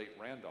congratulate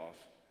Randolph.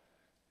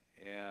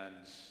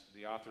 And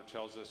the author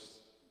tells us,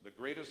 the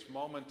greatest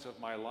moment of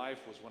my life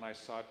was when I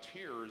saw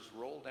tears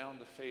roll down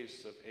the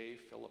face of A.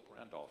 Philip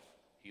Randolph,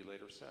 he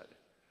later said.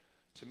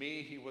 To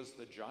me, he was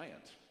the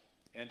giant.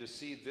 And to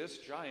see this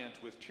giant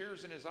with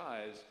tears in his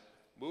eyes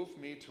moved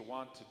me to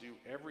want to do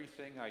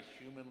everything I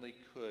humanly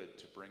could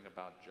to bring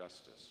about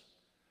justice,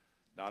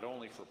 not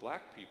only for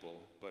black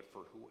people, but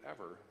for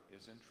whoever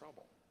is in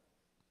trouble.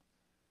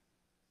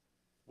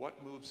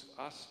 What moves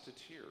us to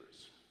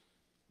tears?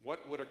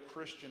 What would a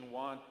Christian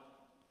want?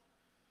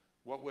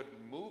 What would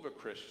move a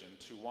Christian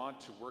to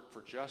want to work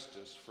for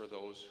justice for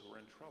those who are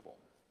in trouble?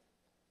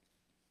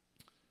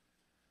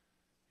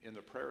 In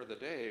the prayer of the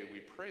day, we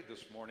prayed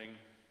this morning,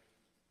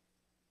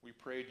 we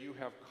prayed, you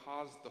have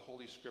caused the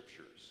Holy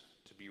Scriptures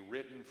to be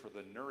written for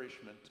the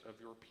nourishment of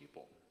your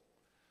people.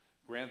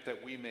 Grant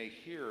that we may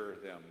hear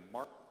them,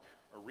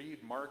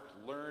 read, mark,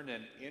 learn,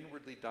 and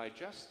inwardly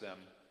digest them,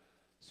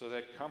 so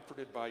that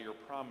comforted by your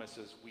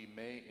promises, we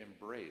may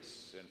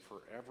embrace and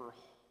forever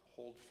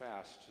hold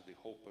fast to the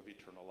hope of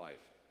eternal life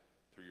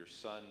through your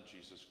Son,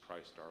 Jesus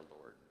Christ our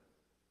Lord.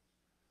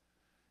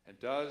 And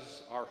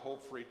does our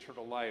hope for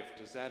eternal life,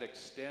 does that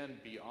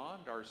extend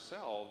beyond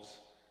ourselves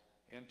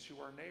and to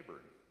our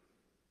neighbor?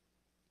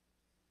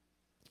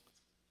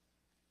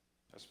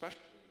 Especially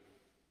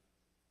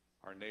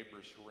our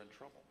neighbors who are in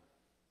trouble.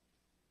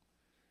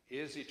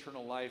 Is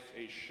eternal life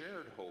a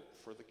shared hope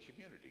for the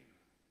community?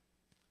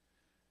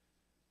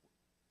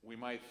 We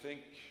might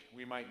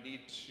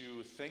need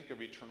to think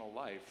of eternal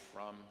life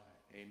from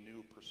a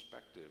new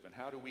perspective. And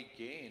how do we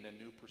gain a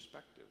new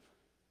perspective?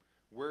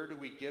 Where do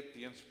we get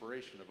the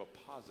inspiration of a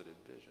positive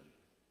vision?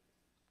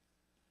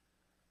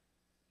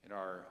 In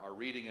our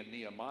reading in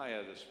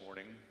Nehemiah this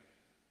morning,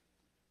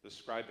 the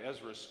scribe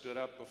Ezra stood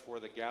up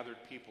before the gathered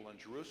people in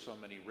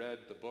Jerusalem and he read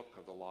the book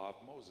of the law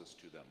of Moses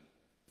to them.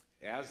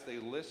 As they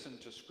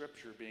listened to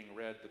scripture being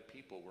read, the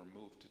people were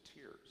moved to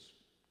tears.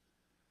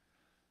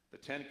 The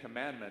Ten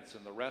Commandments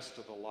and the rest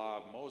of the law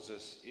of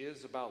Moses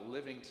is about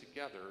living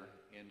together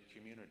in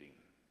community.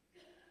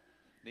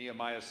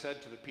 Nehemiah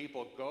said to the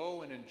people,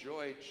 go and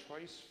enjoy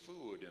choice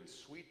food and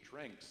sweet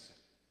drinks,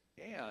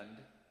 and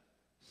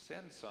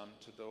send some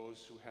to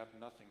those who have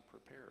nothing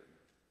prepared.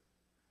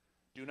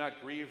 Do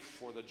not grieve,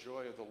 for the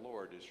joy of the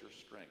Lord is your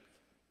strength.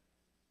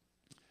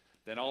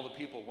 Then all the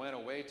people went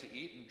away to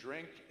eat and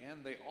drink,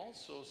 and they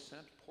also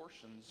sent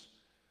portions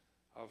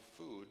of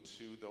food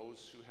to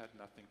those who had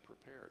nothing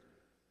prepared.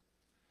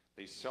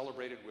 They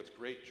celebrated with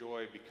great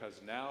joy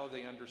because now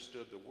they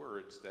understood the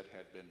words that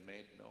had been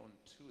made known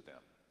to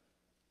them.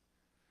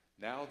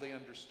 Now they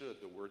understood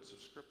the words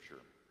of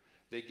Scripture.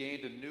 They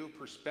gained a new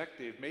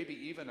perspective, maybe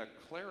even a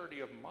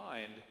clarity of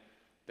mind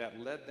that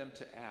led them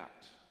to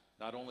act,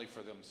 not only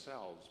for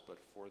themselves, but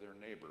for their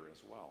neighbor as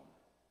well.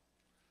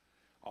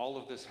 All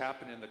of this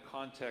happened in the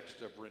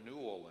context of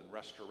renewal and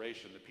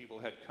restoration. The people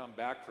had come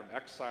back from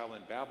exile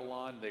in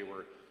Babylon. They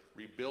were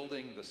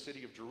rebuilding the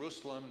city of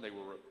Jerusalem. They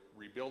were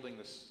rebuilding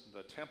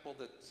the temple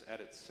that's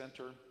at its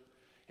center.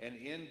 And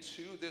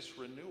into this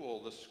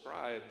renewal, the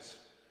scribes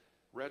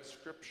read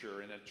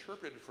Scripture and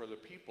interpreted for the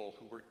people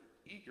who were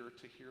eager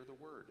to hear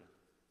the word.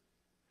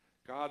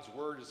 God's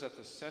word is at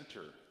the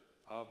center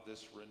of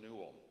this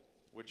renewal,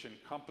 which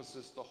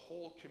encompasses the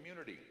whole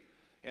community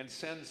and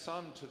sends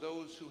some to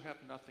those who have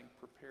nothing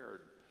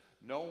prepared.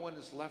 No one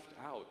is left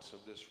out of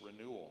this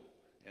renewal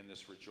and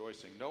this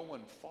rejoicing. No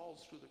one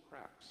falls through the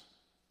cracks.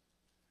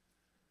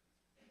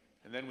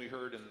 And then we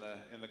heard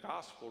in the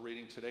gospel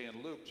reading today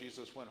in Luke,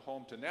 Jesus went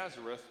home to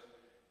Nazareth,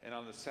 And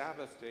on the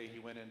Sabbath day, he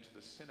went into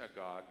the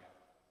synagogue,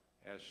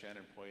 as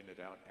Shannon pointed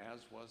out, as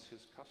was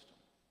his custom.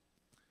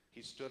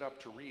 He stood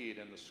up to read,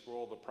 and the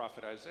scroll of the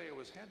prophet Isaiah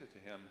was handed to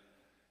him,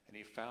 and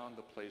he found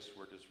the place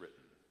where it is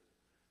written,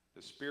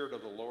 "The Spirit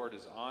of the Lord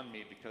is on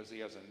me, because he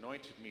has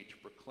anointed me to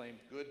proclaim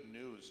good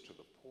news to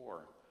the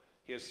poor.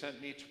 He has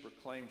sent me to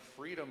proclaim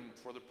freedom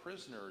for the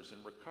prisoners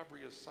and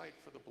recovery of sight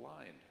for the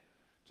blind,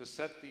 to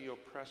set the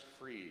oppressed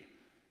free,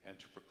 and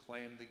to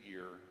proclaim the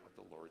year of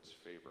the Lord's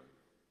favor."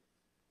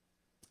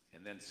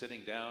 And then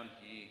sitting down,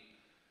 he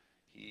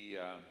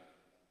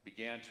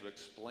began to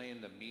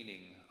explain the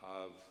meaning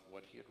of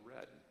what he had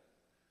read.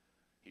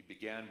 He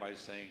began by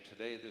saying,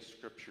 "Today this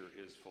scripture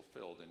is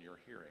fulfilled in your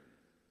hearing."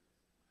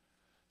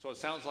 So it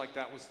sounds like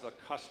that was the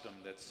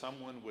custom, that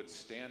someone would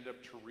stand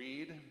up to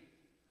read.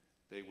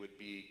 They would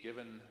be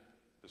given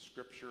the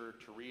scripture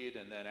to read,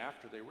 and then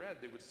after they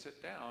read, they would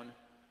sit down,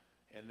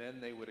 and then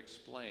they would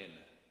explain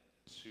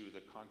to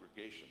the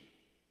congregation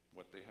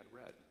what they had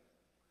read.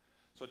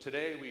 So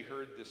today we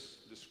heard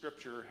the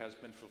scripture has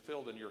been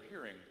fulfilled in your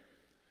hearing,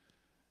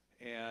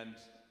 and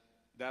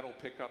that'll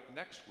pick up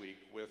next week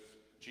with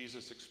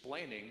Jesus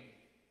explaining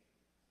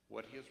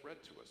what he has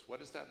read to us. What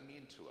does that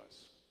mean to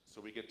us?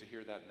 So we get to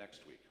hear that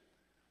next week.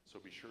 So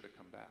be sure to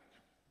come back.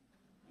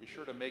 Be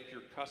sure to make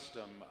your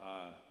custom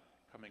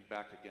coming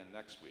back again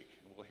next week,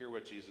 and we'll hear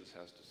what Jesus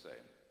has to say.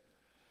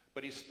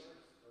 But he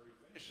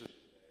finishes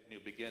today, and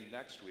he'll begin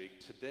next week.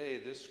 Today,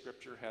 this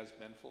scripture has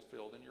been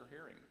fulfilled in your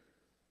hearing.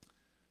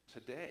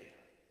 Today,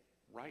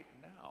 right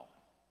now,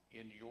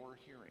 in your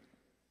hearing.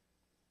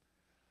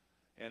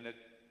 And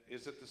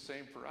is it the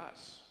same for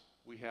us?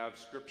 We have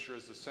scripture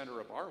as the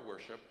center of our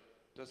worship.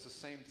 Does the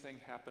same thing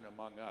happen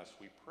among us?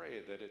 We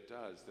pray that it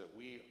does, that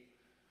we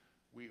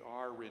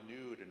are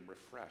renewed and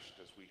refreshed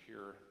as we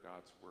hear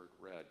God's word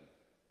read.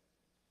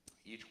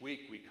 Each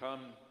week we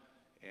come,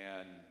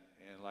 and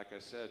like I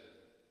said,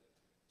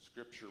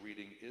 scripture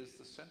reading is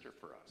the center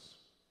for us.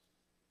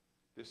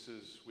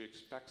 We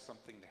expect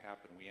something to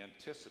happen. We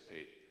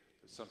anticipate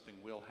that something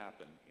will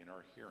happen in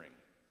our hearing.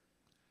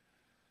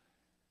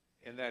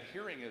 And that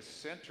hearing is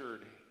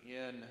centered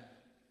in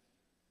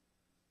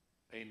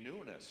a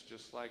newness,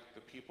 just like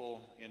the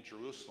people in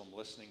Jerusalem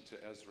listening to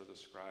Ezra the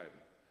scribe.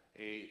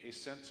 A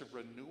sense of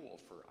renewal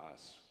for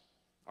us.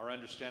 Our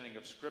understanding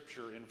of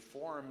Scripture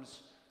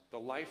informs the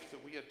life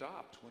that we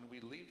adopt when we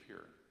leave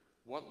here.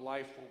 What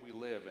life will we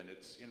live? And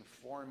it's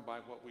informed by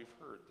what we've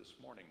heard this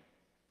morning.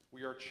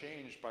 We are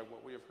changed by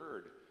what we have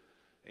heard.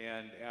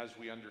 And as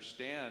we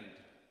understand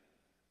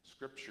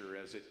Scripture,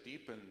 as it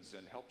deepens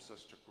and helps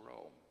us to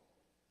grow,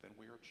 then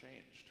we are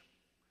changed.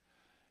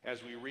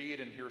 As we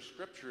read and hear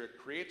Scripture, it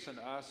creates in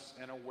us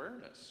an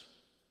awareness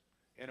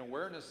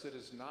that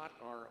is not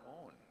our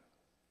own.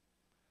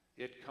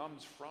 It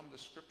comes from the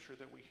Scripture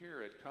that we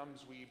hear.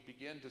 We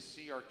begin to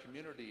see our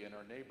community and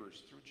our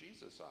neighbors through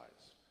Jesus'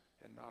 eyes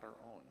and not our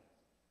own.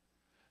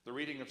 The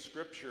reading of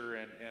Scripture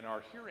and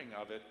our hearing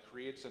of it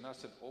creates in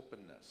us an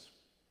openness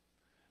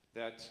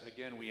that,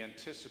 again, we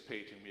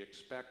anticipate and we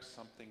expect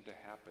something to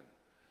happen,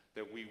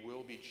 that we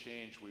will be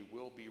changed, we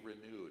will be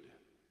renewed,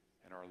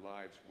 and our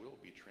lives will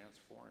be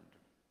transformed.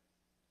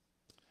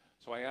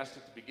 So I asked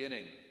at the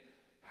beginning,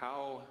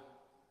 how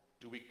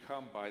do we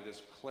come by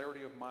this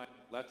clarity of mind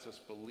that lets us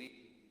believe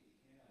we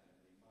can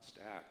and we must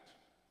act?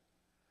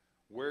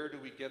 Where do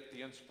we get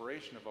the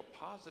inspiration of a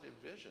positive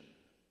vision,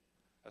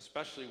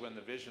 especially when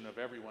the vision of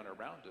everyone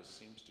around us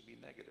seems to be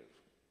negative?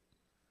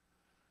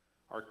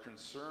 Our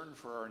concern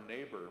for our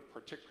neighbor,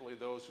 particularly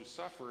those who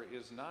suffer,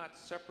 is not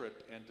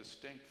separate and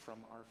distinct from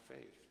our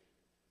faith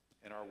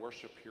and our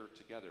worship here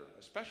together,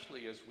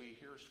 especially as we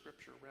hear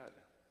Scripture read.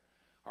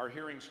 Our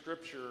hearing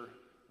Scripture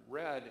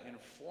read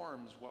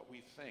informs what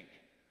we think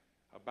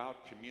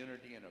about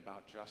community and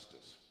about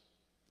justice.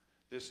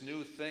 This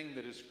new thing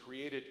that is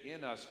created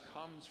in us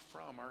comes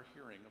from our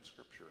hearing of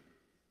Scripture.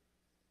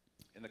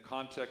 In the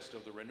context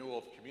of the renewal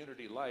of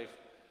community life,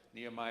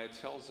 Nehemiah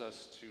tells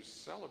us to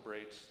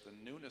celebrate the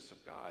newness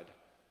of God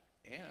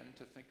and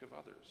to think of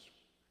others.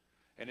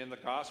 And in the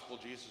gospel,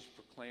 Jesus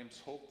proclaims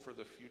hope for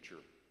the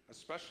future,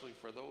 especially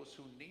for those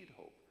who need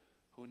hope,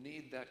 who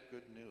need that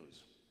good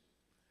news.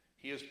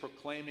 He is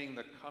proclaiming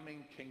the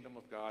coming kingdom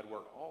of God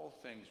where all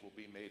things will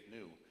be made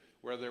new,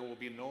 where there will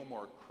be no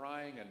more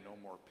crying and no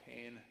more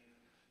pain.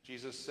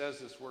 Jesus says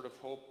this word of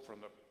hope from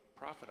the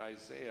prophet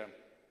Isaiah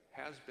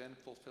has been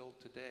fulfilled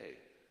today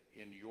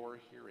in your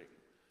hearing,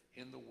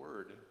 in the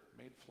Word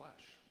made flesh.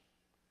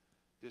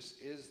 This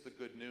is the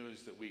good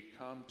news that we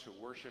come to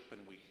worship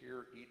and we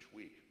hear each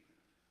week.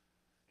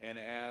 And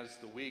as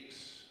the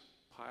weeks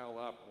pile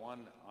up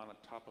one on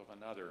top of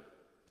another,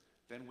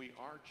 then we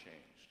are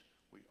changed.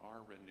 We are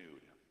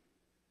renewed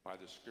by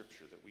the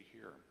Scripture that we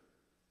hear.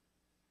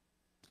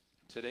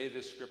 Today,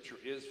 this Scripture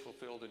is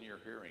fulfilled in your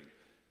hearing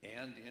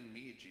and in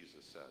me,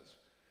 Jesus says.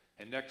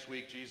 And next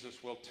week,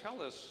 Jesus will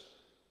tell us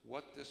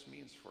what this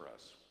means for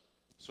us,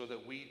 so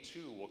that we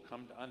too will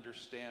come to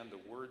understand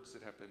the words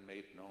that have been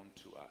made known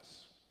to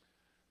us.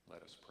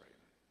 Let us pray.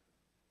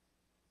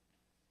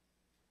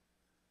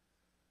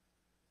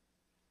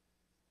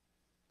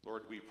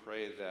 Lord, we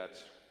pray that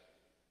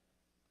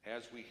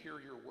as we hear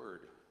your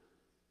word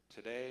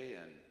today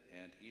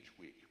and each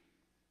week,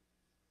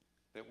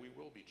 that we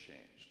will be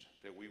changed,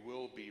 that we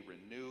will be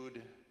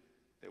renewed,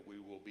 that we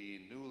will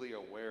be newly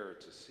aware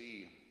to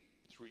see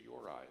through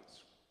your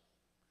eyes,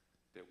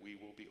 that we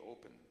will be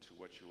open to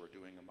what you are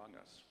doing among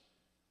us.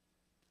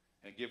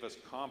 And give us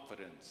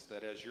confidence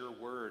that as your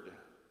word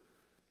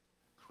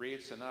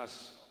creates in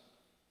us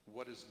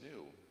what is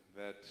new,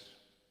 that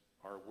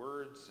our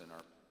words and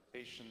our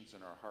patience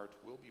and our heart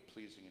will be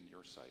pleasing in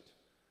your sight.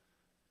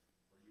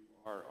 For you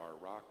are our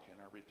rock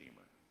and our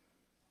redeemer.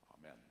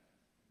 Amen.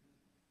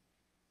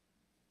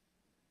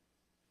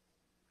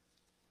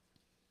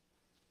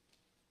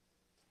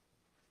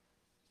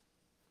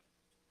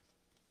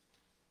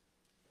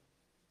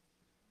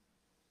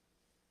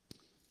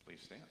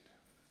 Please stand.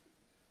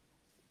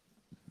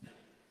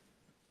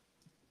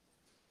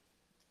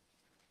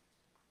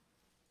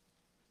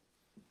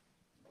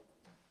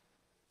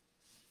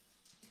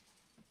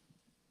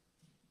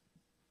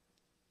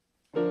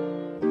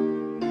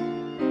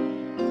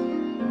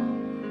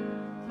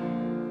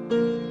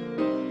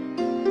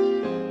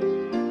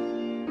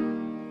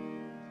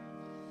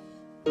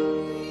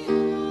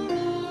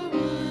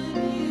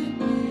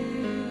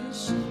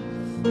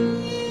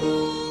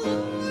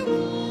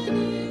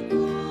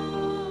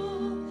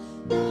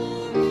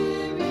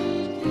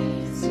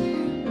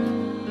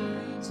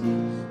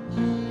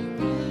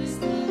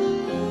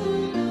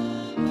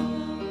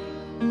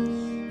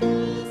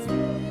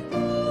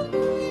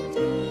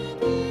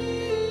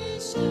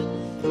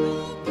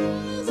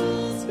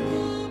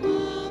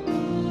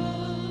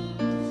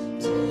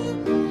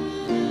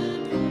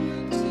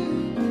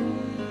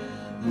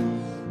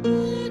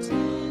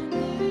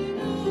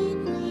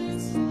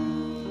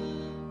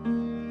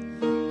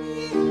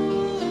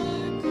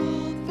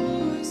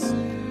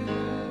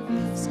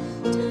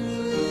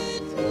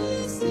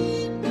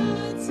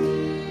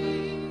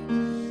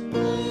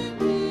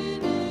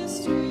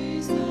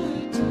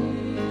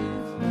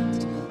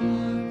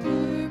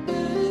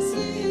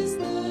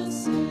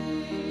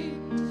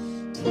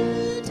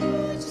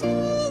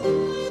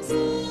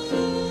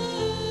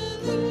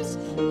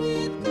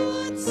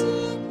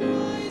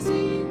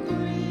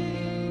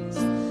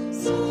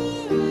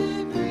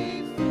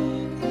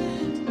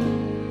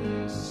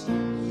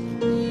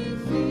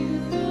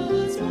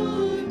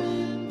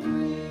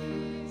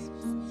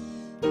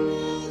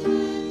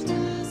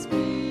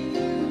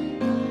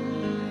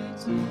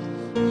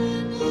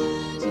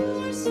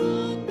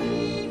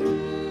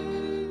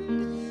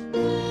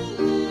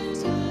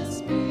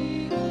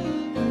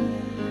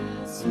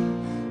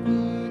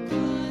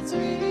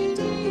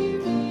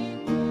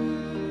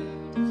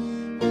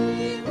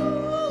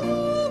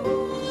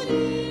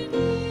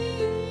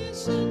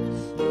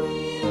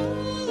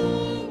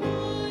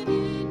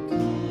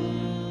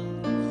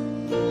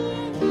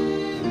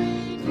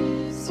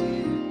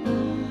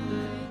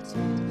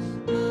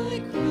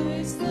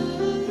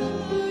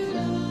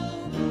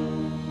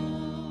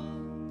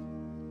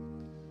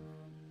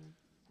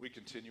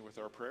 Continue with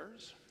our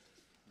prayers.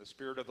 The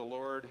Spirit of the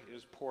Lord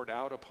is poured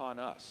out upon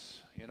us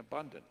in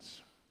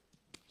abundance.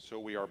 So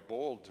we are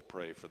bold to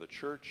pray for the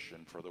church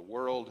and for the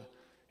world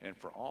and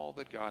for all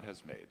that God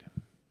has made.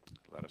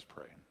 Let us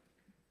pray.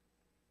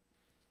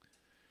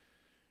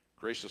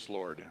 Gracious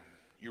Lord,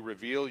 you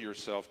reveal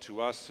yourself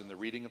to us in the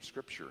reading of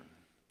Scripture.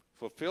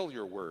 Fulfill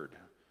your word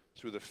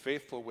through the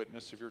faithful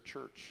witness of your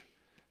church.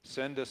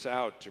 Send us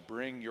out to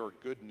bring your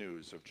good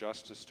news of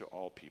justice to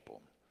all people.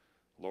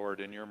 Lord,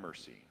 in your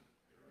mercy,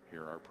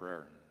 hear our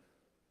prayer.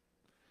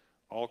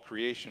 All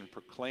creation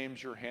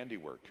proclaims your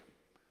handiwork.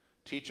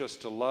 Teach us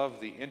to love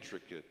the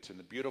intricate and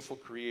the beautiful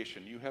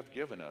creation you have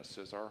given us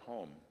as our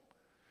home.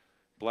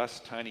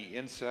 Bless tiny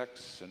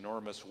insects,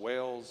 enormous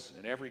whales,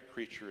 and every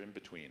creature in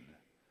between.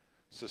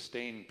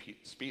 Sustain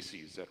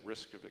species at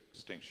risk of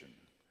extinction.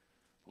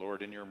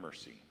 Lord, in your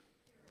mercy,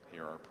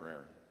 hear our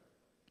prayer.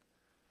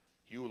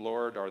 You,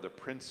 Lord, are the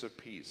Prince of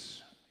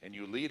Peace, and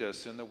you lead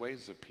us in the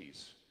ways of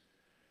peace.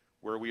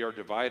 Where we are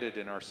divided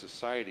in our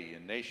society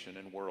and nation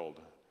and world,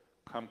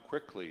 come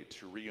quickly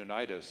to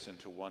reunite us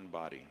into one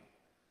body.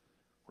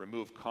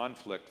 Remove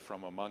conflict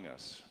from among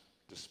us,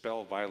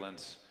 dispel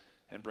violence,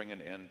 and bring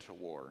an end to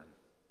war.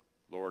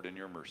 Lord, in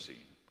your mercy,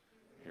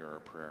 hear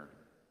our prayer.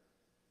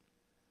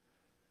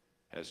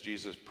 As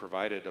Jesus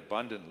provided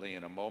abundantly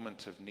in a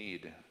moment of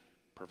need,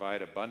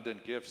 provide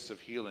abundant gifts of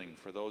healing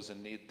for those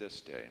in need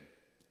this day.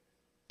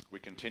 We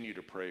continue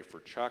to pray for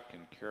Chuck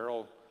and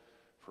Carol,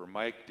 for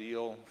Mike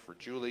Deal, for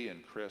Julie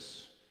and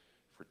Chris,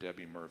 for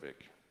Debbie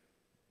Mervick.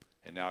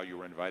 And now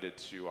you are invited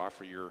to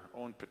offer your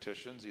own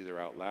petitions, either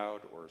out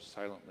loud or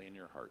silently in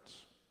your hearts.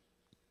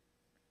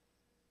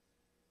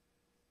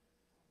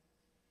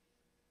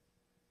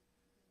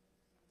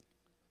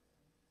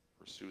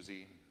 For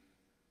Susie,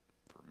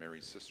 for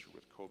Mary's sister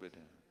with COVID.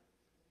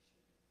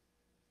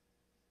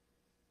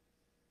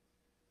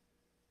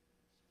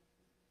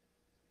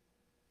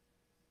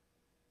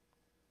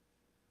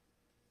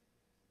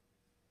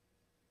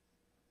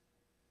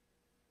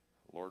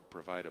 Lord, Lord,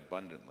 provide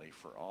abundantly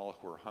for all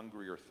who are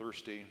hungry or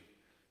thirsty,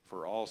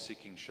 for all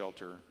seeking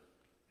shelter,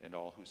 and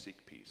all who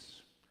seek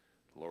peace.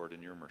 Lord,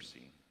 in your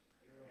mercy,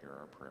 hear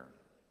our prayer.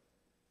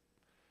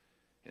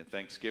 In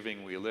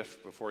thanksgiving, we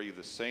lift before you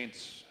the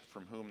saints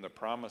from whom the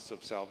promise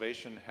of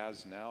salvation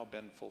has now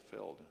been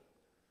fulfilled.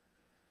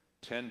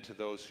 Tend to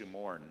those who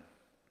mourn.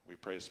 We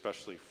pray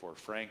especially for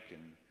Frank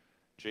and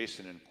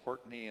Jason and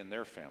Courtney and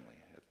their family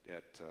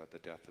at the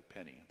death of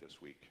Penny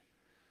this week.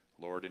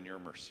 Lord, in your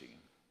mercy,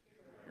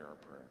 hear our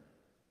prayer.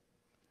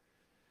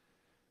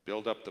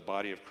 Build up the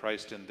body of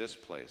Christ in this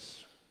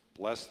place.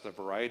 Bless the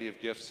variety of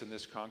gifts in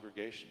this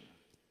congregation.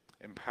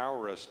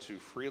 Empower us to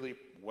freely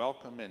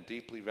welcome and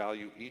deeply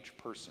value each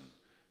person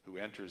who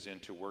enters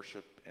into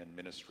worship and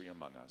ministry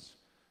among us.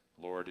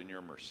 Lord, in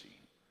your mercy,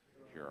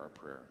 hear our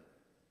prayer.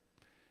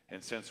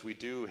 And since we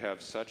do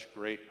have such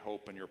great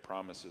hope in your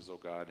promises, O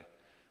God,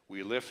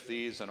 we lift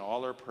these and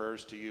all our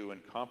prayers to you in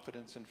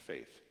confidence and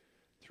faith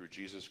through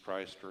Jesus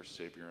Christ, our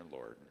Savior and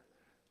Lord.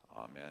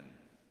 Amen.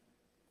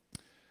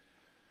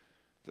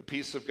 The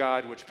peace of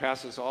God, which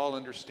passes all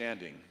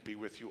understanding, be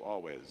with you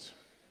always.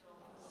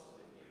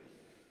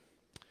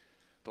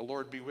 The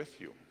Lord be with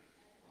you.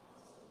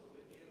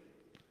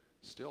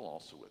 Still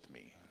also with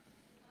me.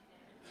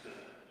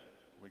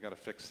 We got to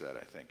fix that,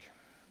 I think.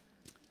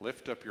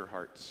 Lift up your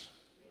hearts.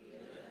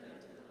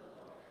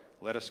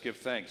 Let us give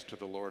thanks to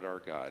the Lord our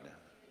God.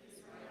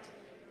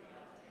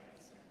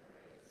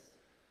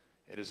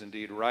 It is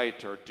indeed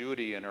right, our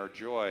duty and our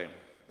joy,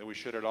 that we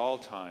should at all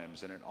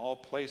times and in all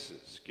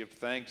places give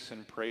thanks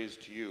and praise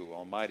to you,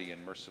 Almighty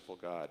and merciful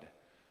God,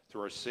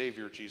 through our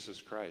Savior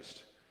Jesus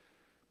Christ.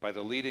 By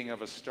the leading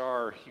of a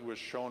star, he was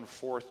shown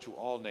forth to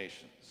all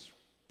nations.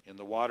 In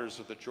the waters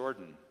of the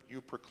Jordan, you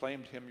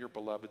proclaimed him your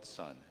beloved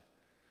Son.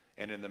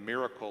 And in the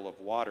miracle of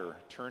water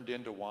turned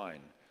into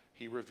wine,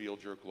 he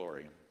revealed your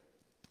glory.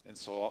 And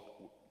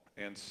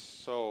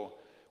so,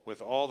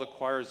 with all the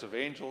choirs of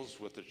angels,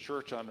 with the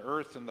church on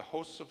earth and the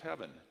hosts of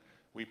heaven,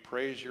 we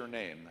praise your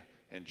name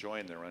and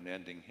join their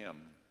unending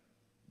hymn.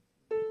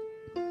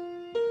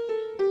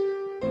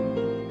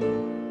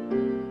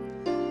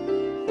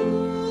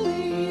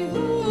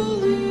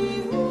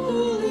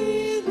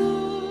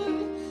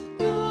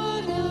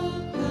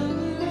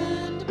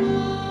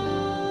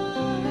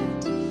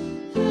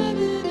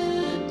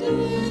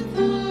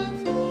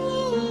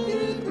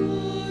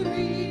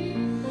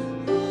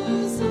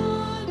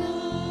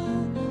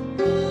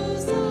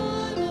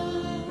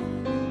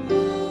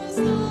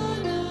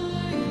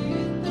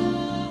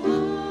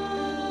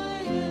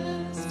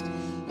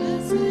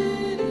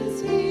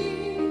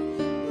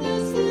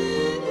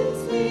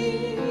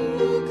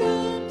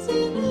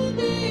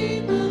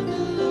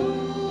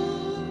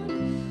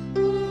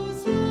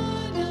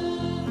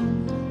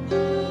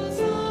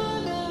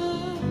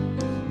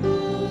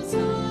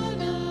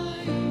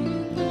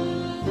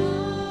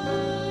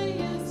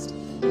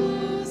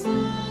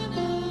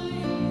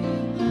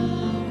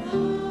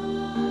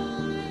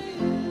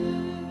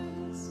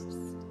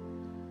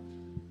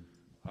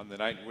 The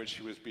night in which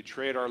he was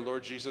betrayed, our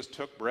Lord Jesus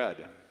took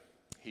bread.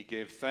 He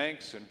gave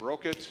thanks and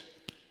broke it,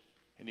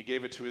 and he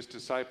gave it to his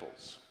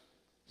disciples,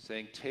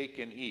 saying, "Take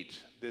and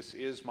eat. This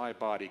is my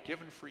body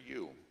given for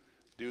you.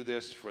 Do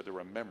this for the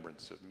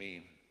remembrance of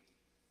me."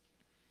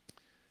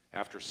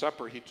 After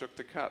supper, he took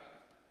the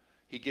cup.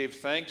 He gave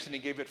thanks, and he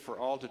gave it for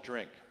all to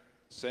drink,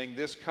 saying,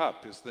 "This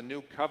cup is the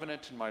new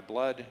covenant in my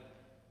blood,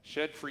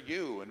 shed for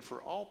you and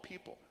for all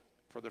people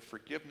for the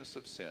forgiveness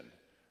of sin.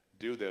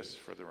 Do this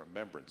for the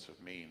remembrance of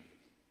me."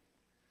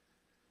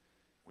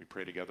 We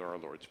pray together our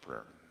Lord's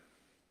Prayer.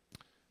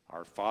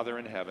 Our Father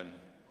in heaven,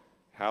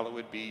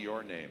 hallowed be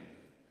your name.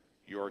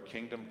 Your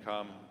kingdom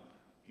come,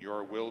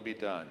 your will be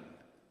done,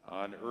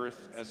 on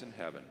earth as in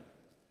heaven.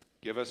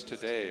 Give us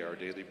today our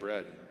daily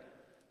bread.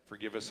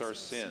 Forgive us our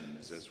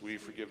sins as we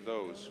forgive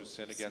those who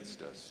sin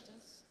against us.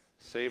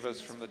 Save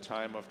us from the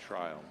time of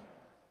trial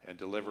and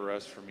deliver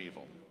us from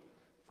evil.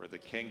 For the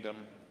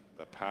kingdom,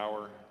 the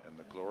power, and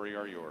the glory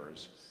are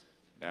yours,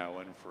 now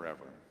and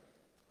forever.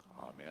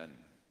 Amen.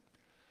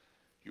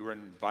 You are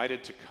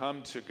invited to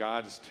come to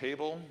God's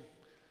table,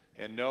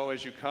 and know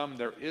as you come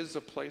there is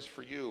a place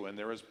for you, and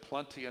there is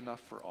plenty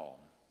enough for all.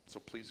 So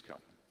please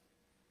come.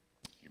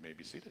 You may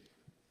be seated.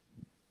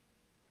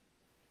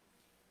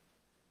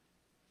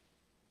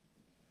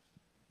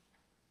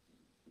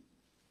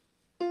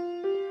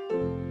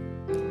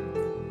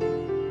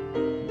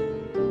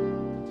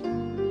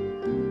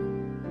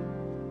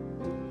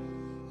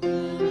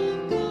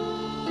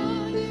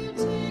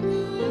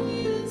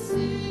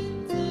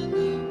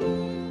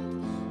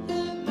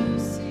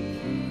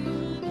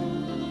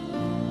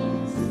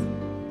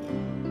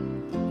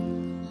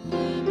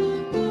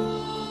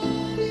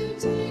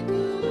 Take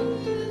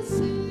away the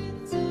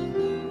sins of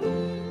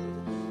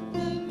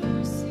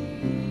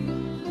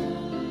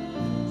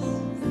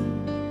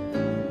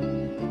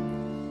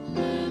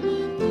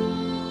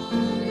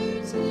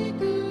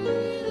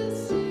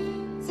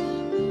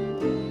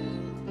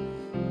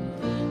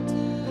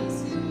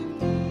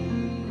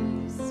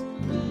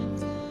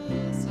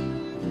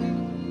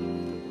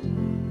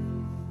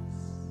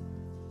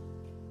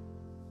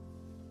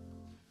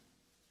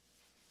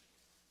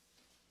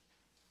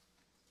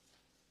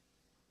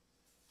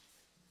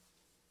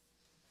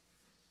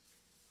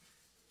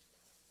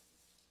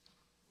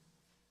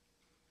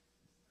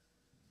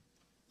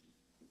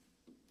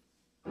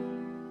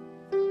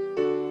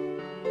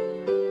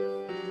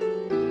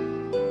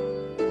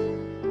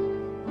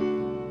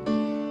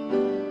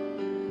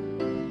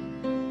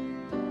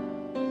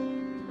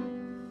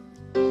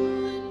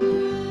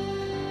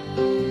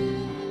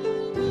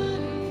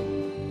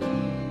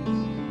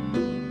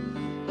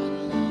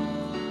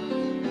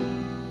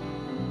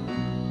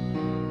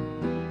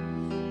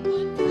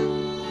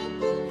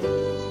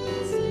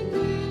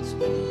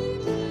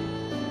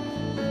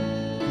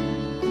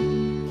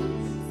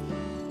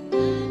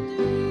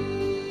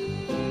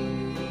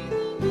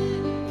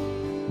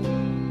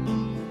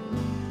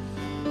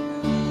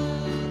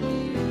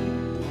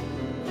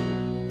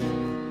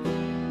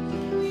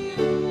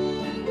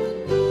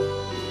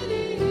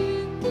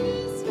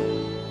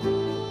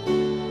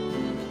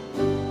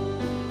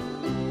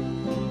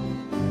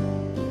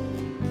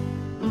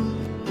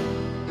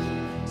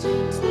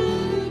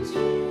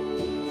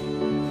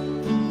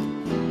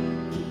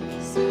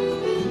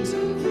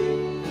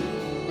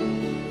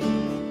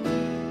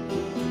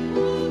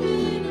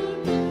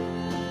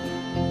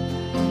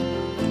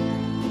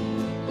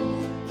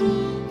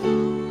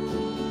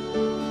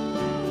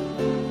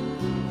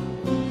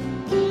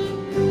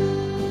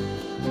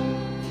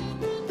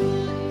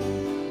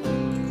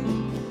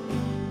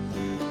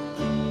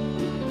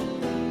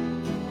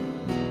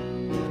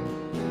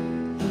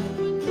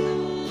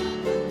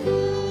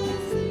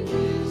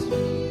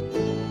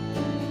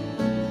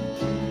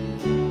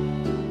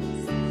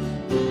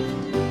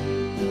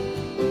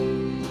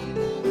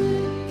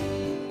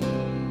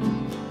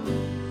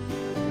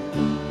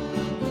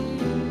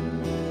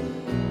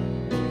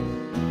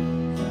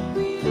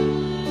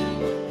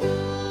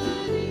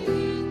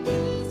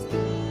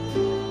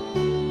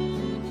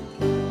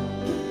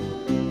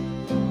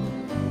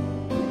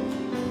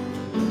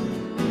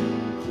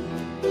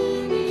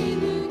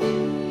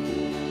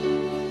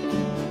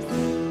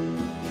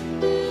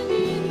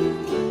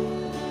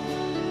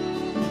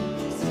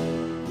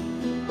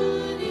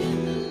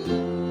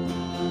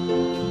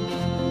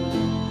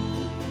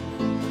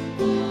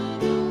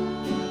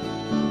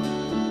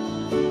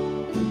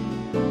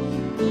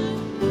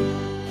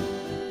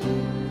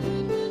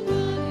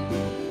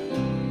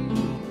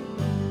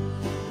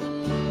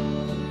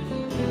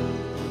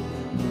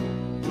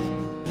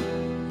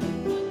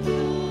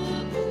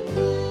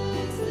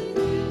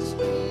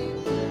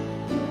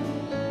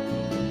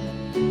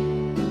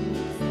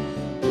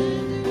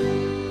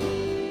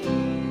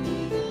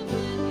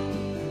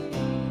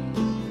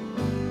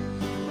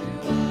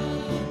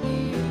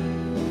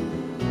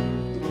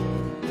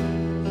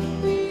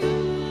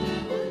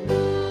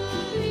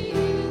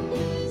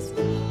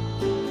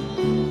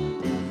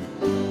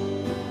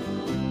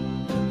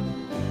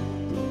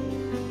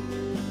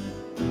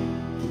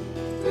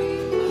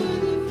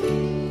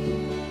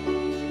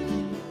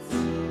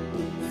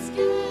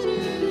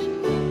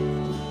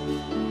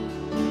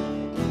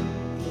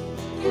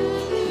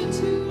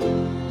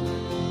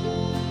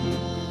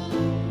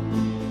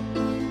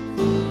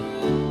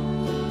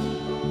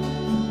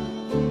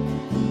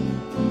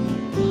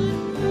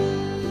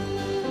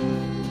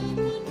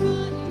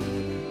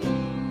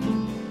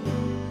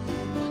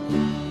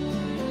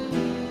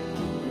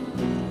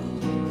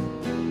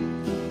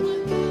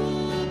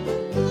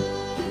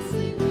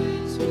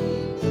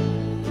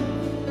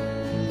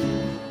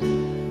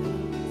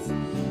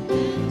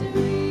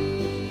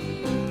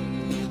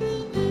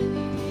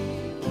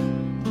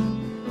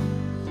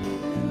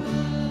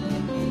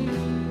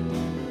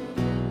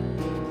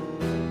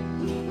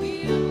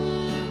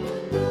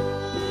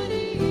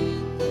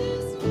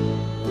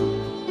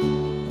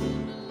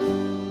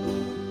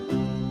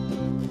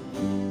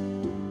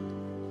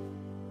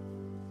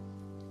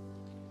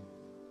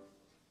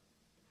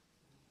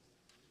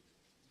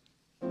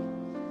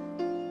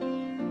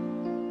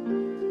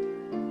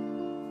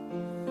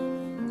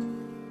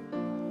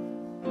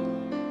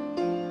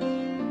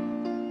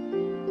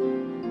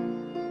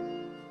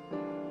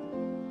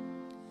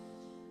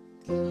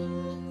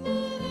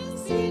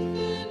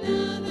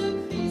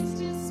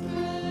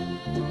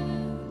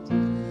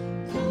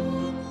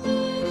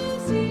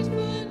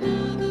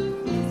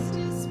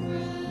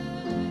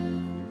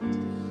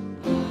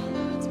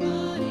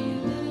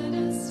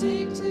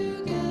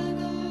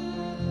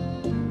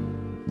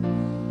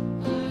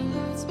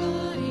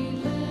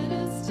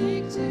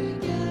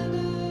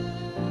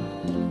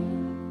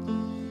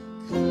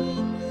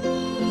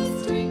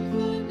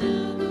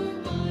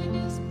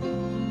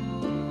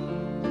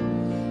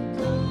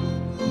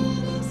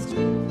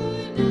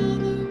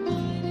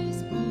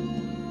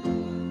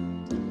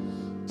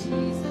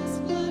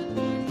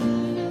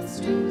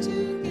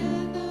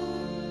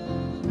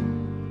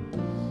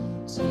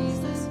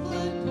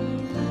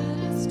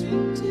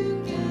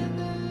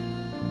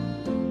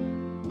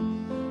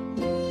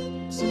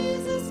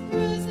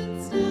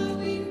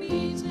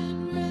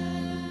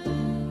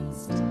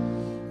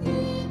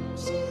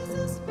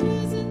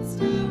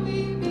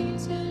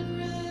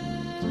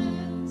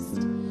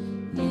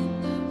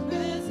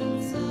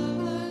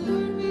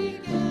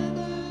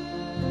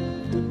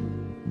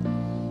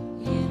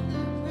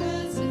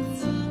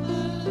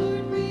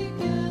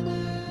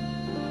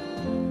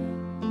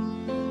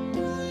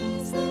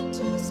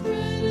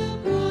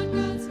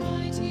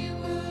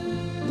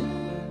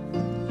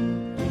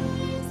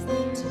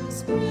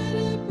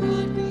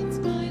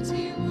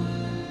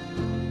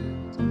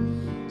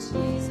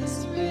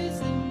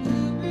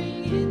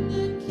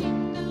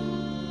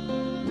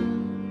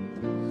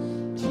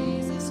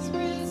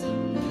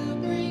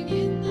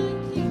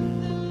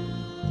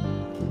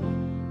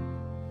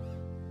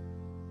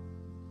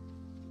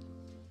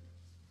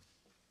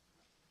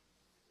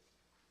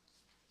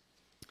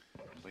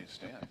Please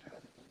stand.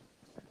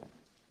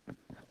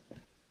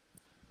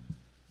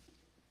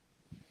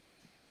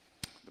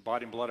 The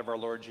body and blood of our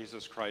Lord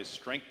Jesus Christ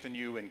strengthen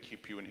you and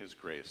keep you in his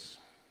grace.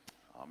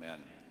 Amen.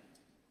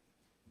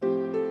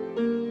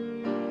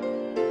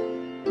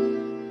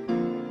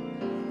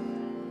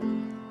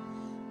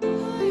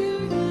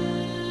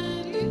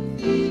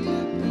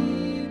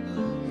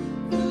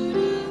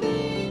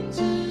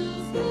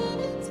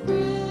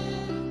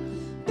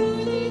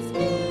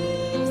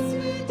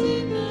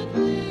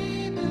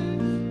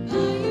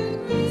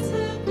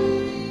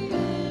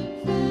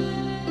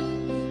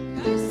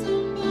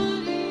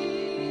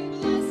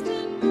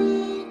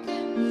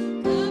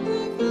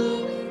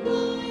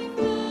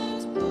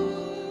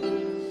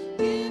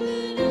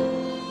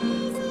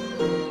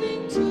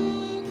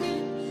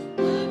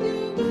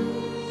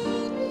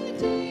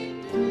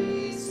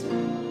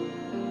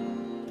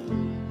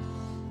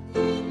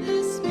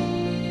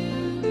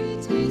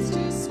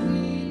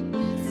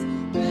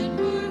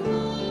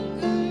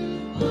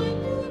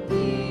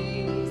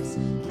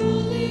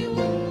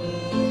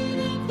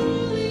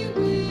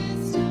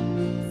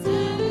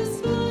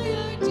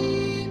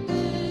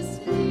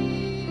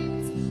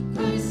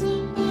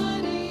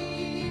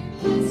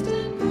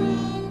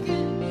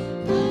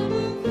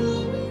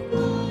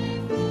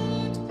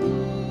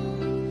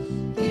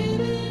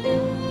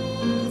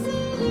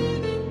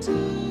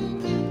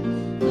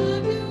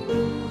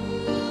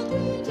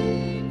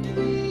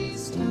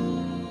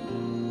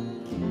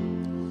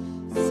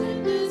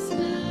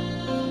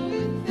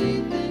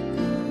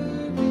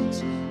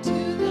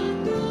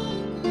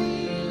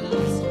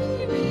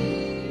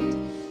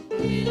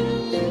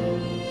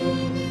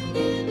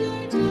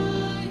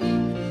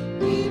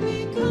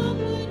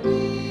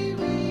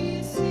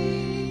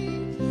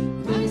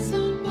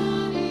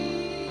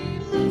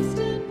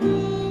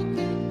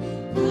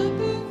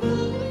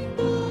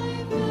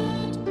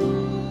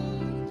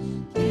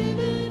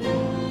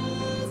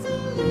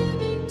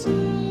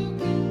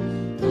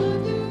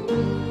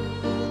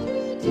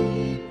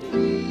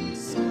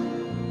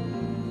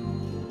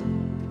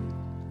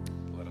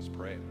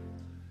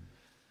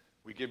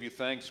 Give you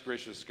thanks,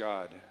 gracious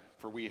God,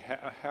 for we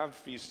have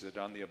feasted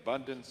on the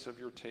abundance of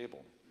your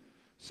table.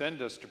 Send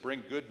us to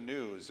bring good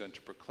news and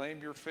to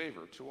proclaim your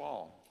favor to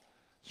all.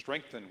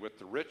 Strengthened with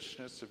the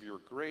richness of your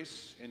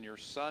grace in your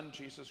Son,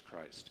 Jesus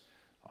Christ.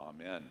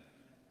 Amen.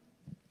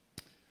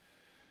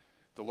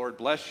 The Lord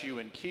bless you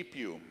and keep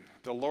you.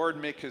 The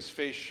Lord make his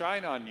face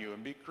shine on you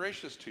and be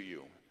gracious to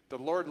you. The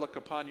Lord look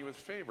upon you with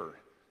favor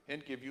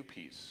and give you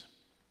peace.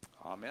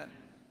 Amen.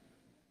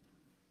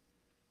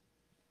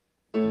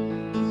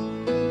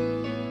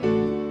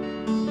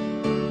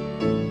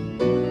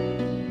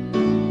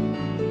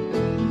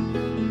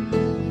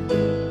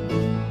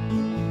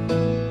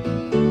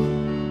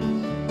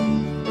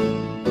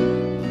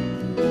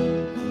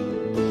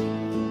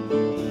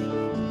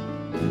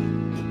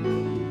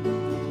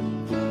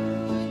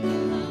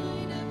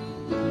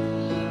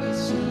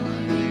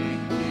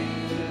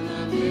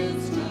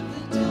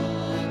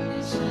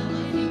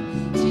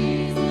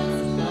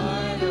 Jesus,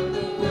 light of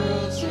the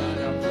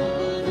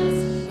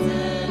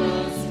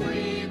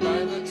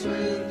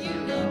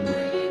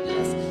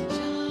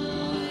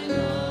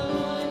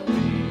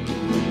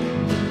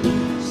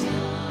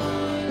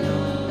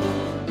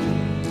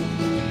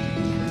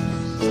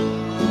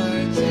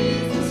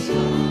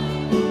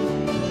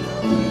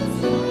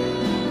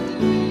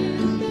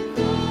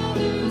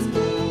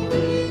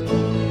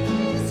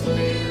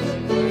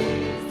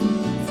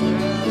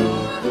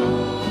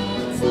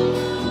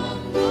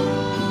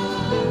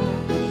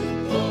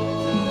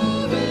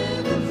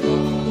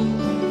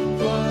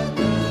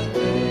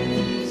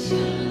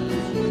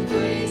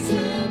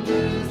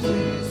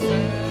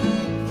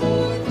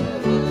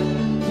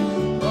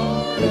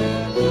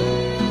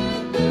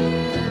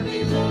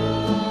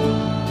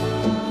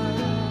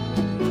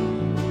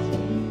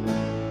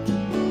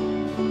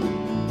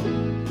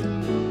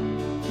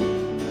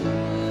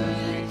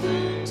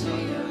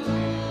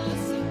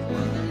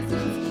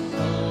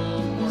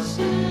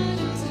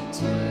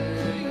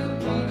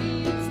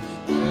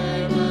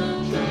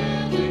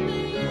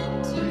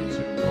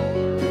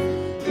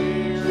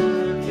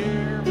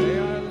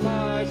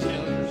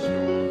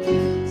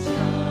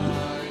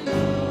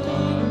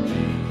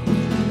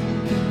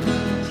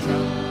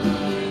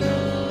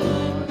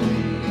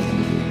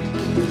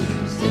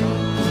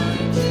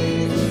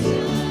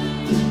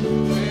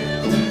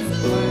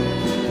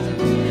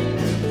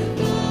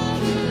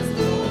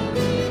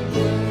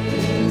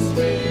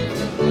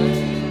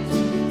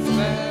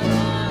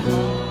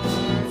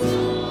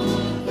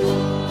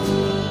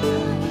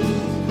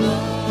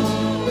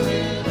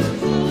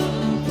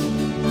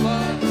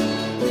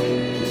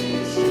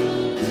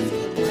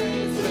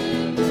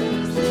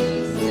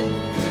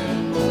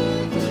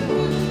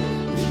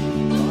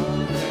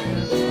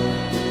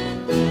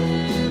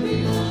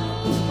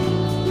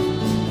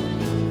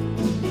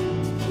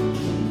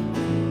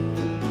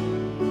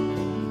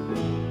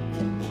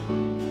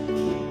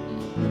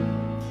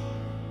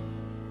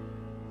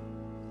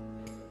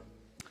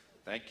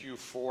you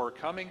for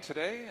coming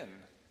today, and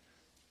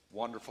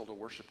wonderful to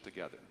worship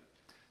together.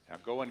 Now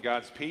go in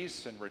God's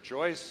peace and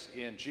rejoice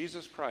in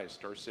Jesus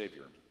Christ, our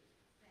Savior.